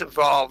princess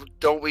involved,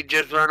 don't we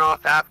just run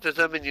off after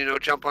them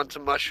and, jump on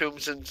some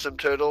mushrooms and some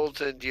turtles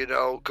and,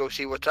 go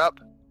see what's up?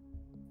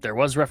 There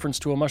was reference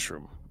to a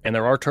mushroom, and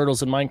there are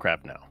turtles in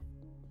Minecraft now.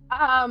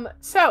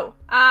 So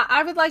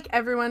I would like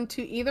everyone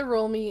to either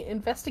roll me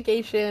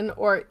investigation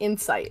or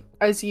insight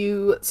as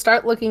you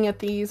start looking at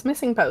these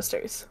missing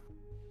posters.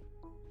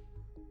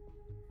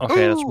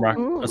 Okay,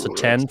 that's a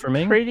 10 for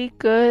me. Pretty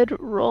good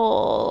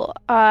roll.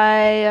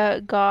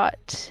 I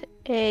got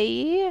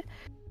a...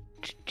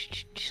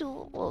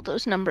 Well,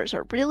 those numbers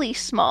are really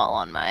small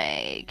on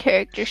my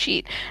character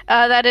sheet.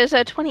 That is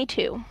a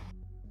 22.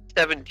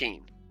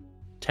 17.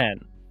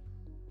 10.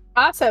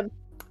 Awesome.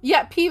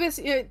 Yeah,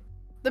 Peebus,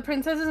 the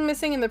princess is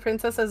missing and the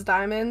princess has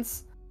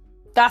diamonds.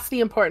 That's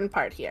the important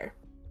part here.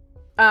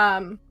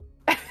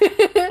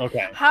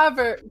 Okay.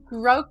 However,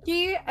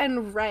 Groqy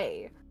and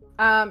Ray,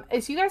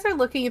 as you guys are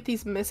looking at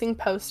these missing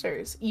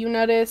posters, you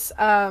notice,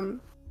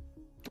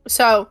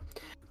 so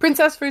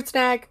Princess Fruit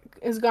Snack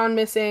has gone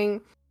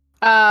missing.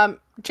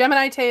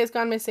 Gemini Tay has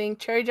gone missing.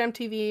 Cherry Gem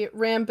TV,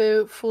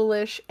 Rambo,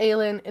 Foolish,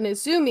 Aelin, and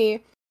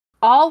Izumi,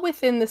 all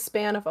within the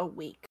span of a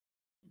week.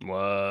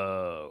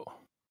 Whoa.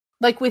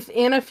 Like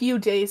within a few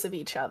days of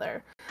each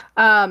other.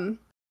 And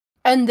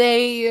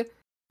they,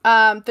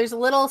 there's a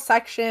little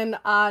section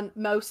on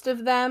most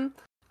of them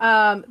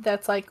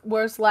that's like,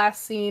 was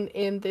last seen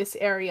in this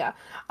area.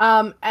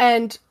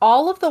 And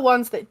all of the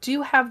ones that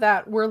do have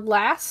that were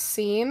last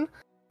seen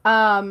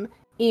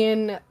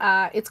in,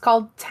 it's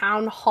called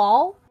Town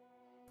Hall.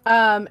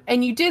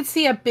 And you did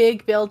see a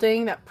big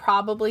building that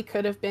probably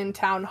could have been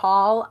Town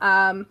Hall,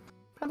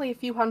 probably a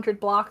few hundred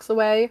blocks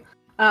away.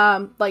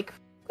 Like,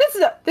 this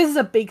is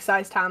a big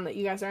size town that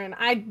you guys are in.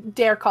 I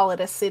dare call it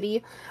a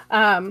city.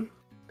 So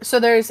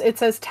it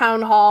says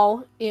Town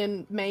Hall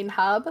in Main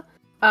Hub,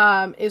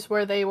 is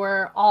where they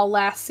were all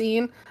last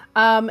seen.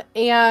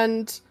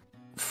 And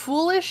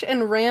Foolish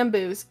and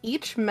Ramboos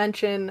each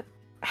mention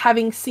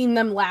having seen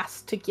them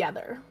last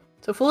together.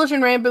 So Foolish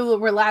and Rambo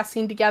were last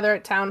seen together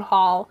at Town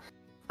Hall.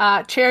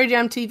 Cherry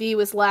Gem TV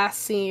was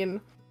last seen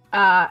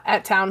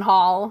at Town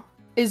Hall.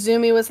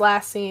 Izumi was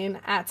last seen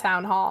at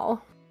Town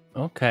Hall.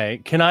 Okay.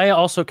 Can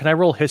I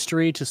roll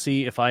history to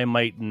see if I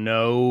might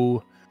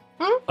know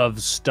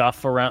of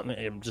stuff around?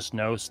 Just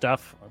know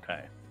stuff.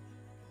 Okay.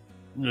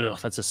 Ugh,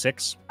 that's a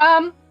 6.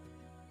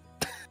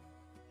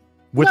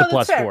 With a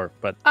 +4,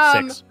 but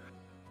 6.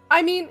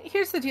 I mean,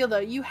 here's the deal though.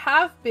 You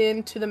have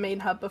been to the main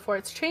hub before.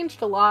 It's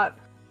changed a lot.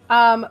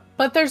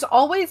 But there's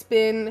always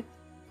been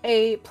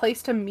a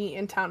place to meet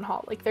in Town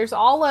Hall. Like there's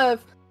all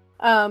of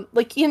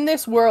like in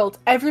this world,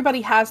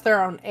 everybody has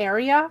their own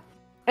area.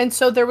 And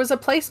so there was a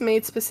place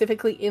made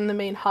specifically in the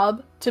main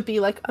hub to be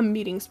like a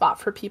meeting spot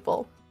for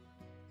people.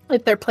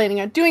 If they're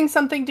planning on doing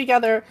something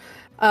together,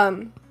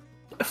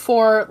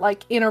 for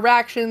like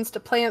interactions, to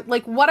plan,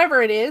 like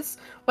whatever it is,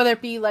 whether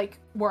it be like,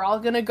 we're all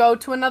going to go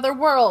to another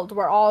world,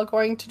 we're all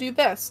going to do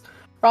this,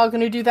 we're all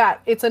going to do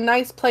that. It's a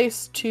nice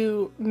place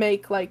to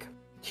make, like,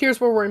 here's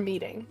where we're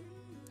meeting.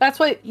 That's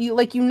what you,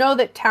 like, you know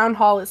that town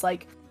hall is,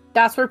 like,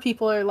 that's where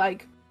people are,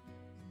 like,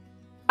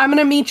 I'm going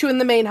to meet you in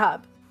the main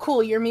hub.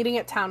 Cool, you're meeting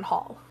at town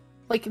hall.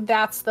 Like,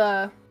 that's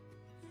the,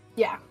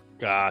 yeah.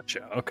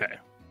 Gotcha, okay.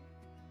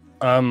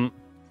 All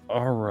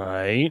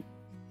right.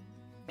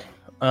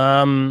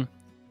 I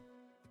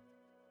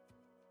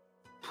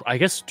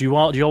guess, do you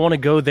all want to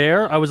go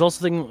there? I was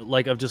also thinking,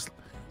 like, of just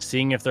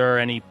seeing if there are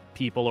any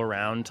people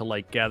around to,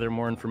 like, gather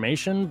more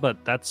information,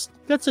 but that's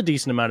a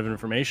decent amount of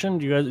information.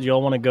 Do you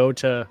all want to go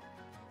to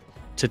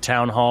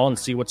town hall and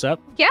see what's up?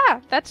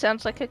 Yeah, that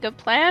sounds like a good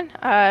plan.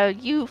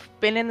 You've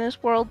been in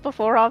this world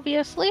before,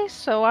 obviously,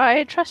 so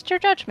I trust your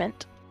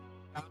judgment.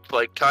 It's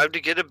like time to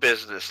get a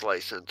business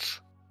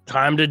license.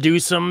 Time to do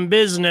some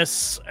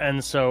business,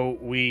 and so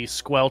we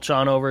squelch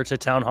on over to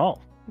town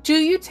hall. Do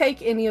you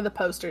take any of the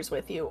posters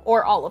with you,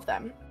 or all of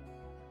them?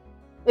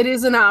 It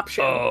is an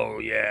option. Oh,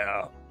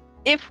 yeah.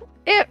 If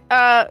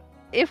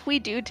we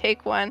do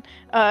take one,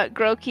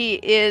 Groqy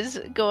is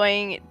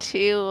going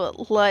to,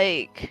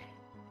 like,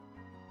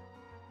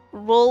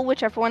 roll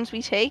whichever ones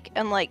we take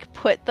and, like,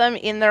 put them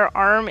in their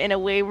arm in a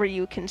way where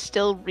you can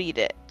still read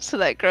it, so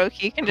that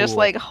Groqy can just,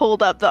 like,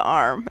 hold up the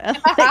arm and,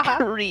 like,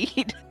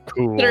 read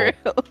through.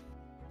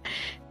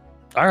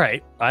 All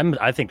right,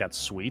 I think that's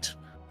sweet.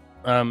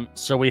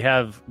 So we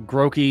have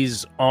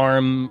Groqy's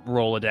arm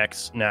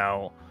Rolodex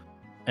now,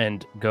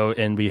 and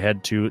we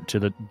head to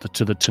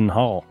the town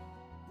hall.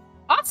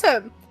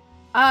 Awesome.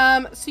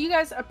 So you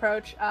guys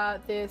approach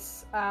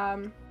this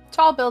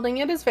tall building.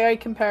 It is very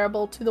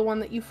comparable to the one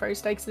that you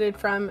first exited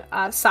from,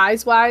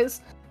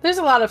 size-wise. There's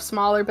a lot of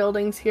smaller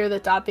buildings here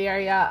that dot the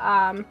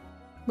area,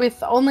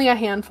 with only a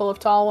handful of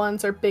tall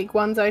ones, or big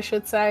ones, I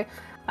should say.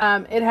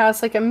 It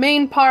has, like, a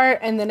main part,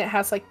 and then it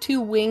has, like,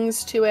 2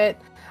 wings to it.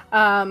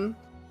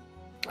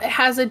 It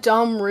has a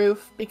dome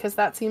roof, because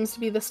that seems to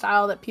be the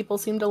style that people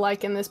seem to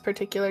like in this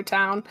particular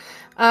town.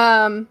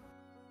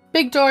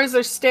 Big doors,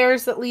 there's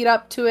stairs that lead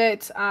up to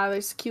it,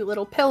 there's cute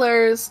little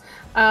pillars,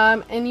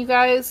 and you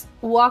guys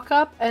walk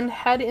up and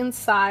head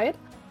inside,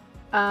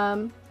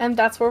 and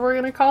that's where we're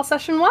going to call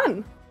session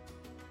 1.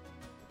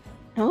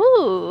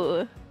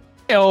 Ooh.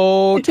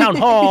 Oh, town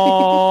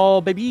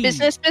hall, baby.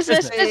 Business.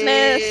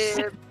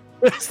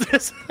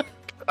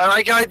 I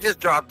like how I just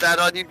dropped that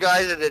on you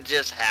guys and it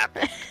just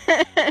happened.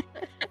 That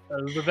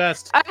was the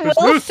best. I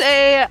will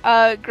say,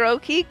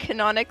 Groqy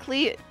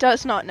canonically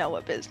does not know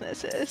what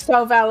business is.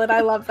 So valid,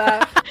 I love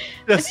that.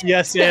 Just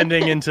yes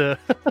ending into...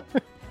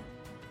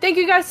 Thank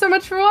you guys so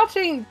much for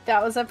watching.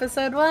 That was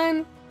episode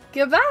 1.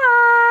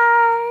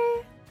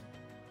 Goodbye!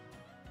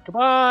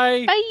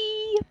 Goodbye!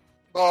 Bye!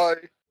 Bye.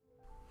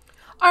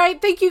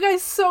 Alright, thank you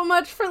guys so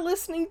much for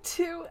listening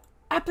to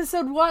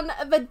episode 1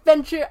 of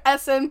Adventure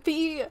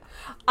SMP.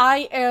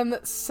 I am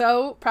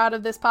so proud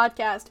of this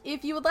podcast.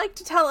 If you would like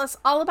to tell us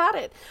all about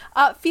it,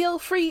 feel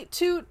free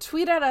to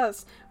tweet at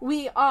us.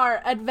 We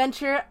are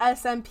Adventure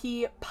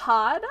SMP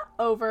Pod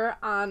over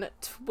on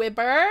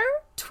Twitter.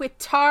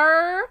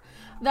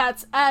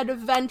 That's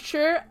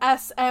Adventure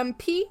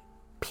SMP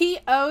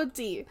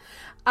POD.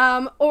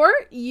 Or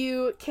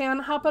you can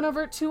hop on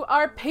over to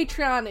our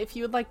Patreon if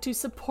you would like to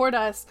support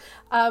us.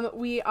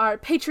 We are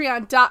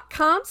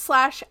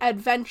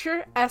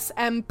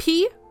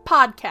patreon.com/adventuresmp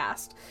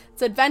podcast.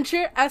 It's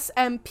Adventure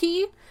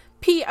SMP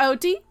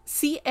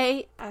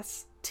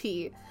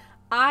PODCAST.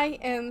 I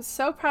am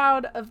so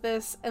proud of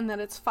this and that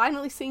it's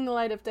finally seeing the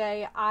light of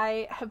day.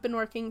 I have been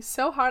working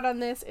so hard on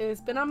this. It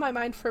has been on my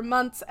mind for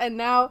months, and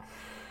now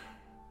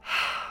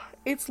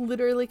it's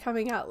literally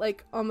coming out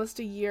like almost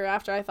a year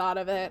after I thought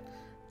of it.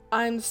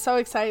 I'm so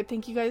excited.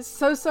 Thank you guys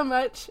so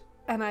much,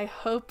 and I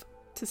hope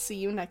to see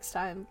you next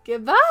time.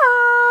 Goodbye!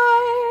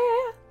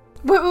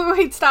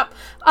 Wait, stop.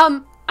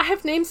 I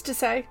have names to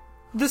say.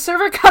 The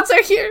server gods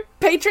are here.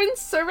 Patrons,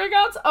 server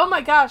gods. Oh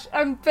my gosh,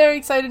 I'm very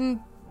excited.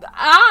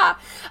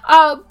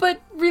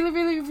 But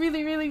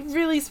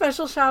really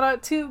special shout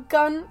out to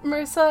Gun,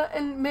 Marissa,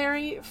 and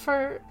Mary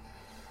for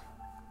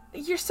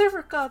your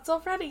server gods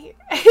already.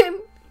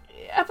 And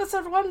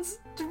episode 1's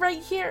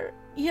right here,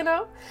 you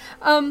know?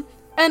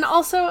 And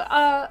also,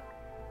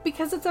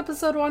 because it's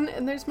episode 1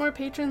 and there's more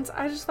patrons,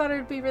 I just thought it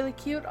would be really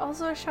cute.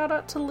 Also, a shout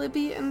out to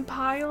Libby and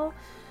Pyle,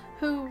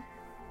 who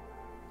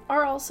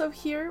are also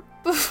here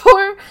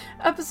before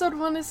episode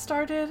 1 is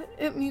started.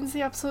 It means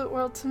the absolute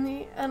world to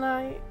me, and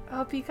I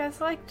hope you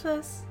guys liked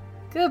this.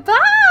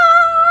 Goodbye!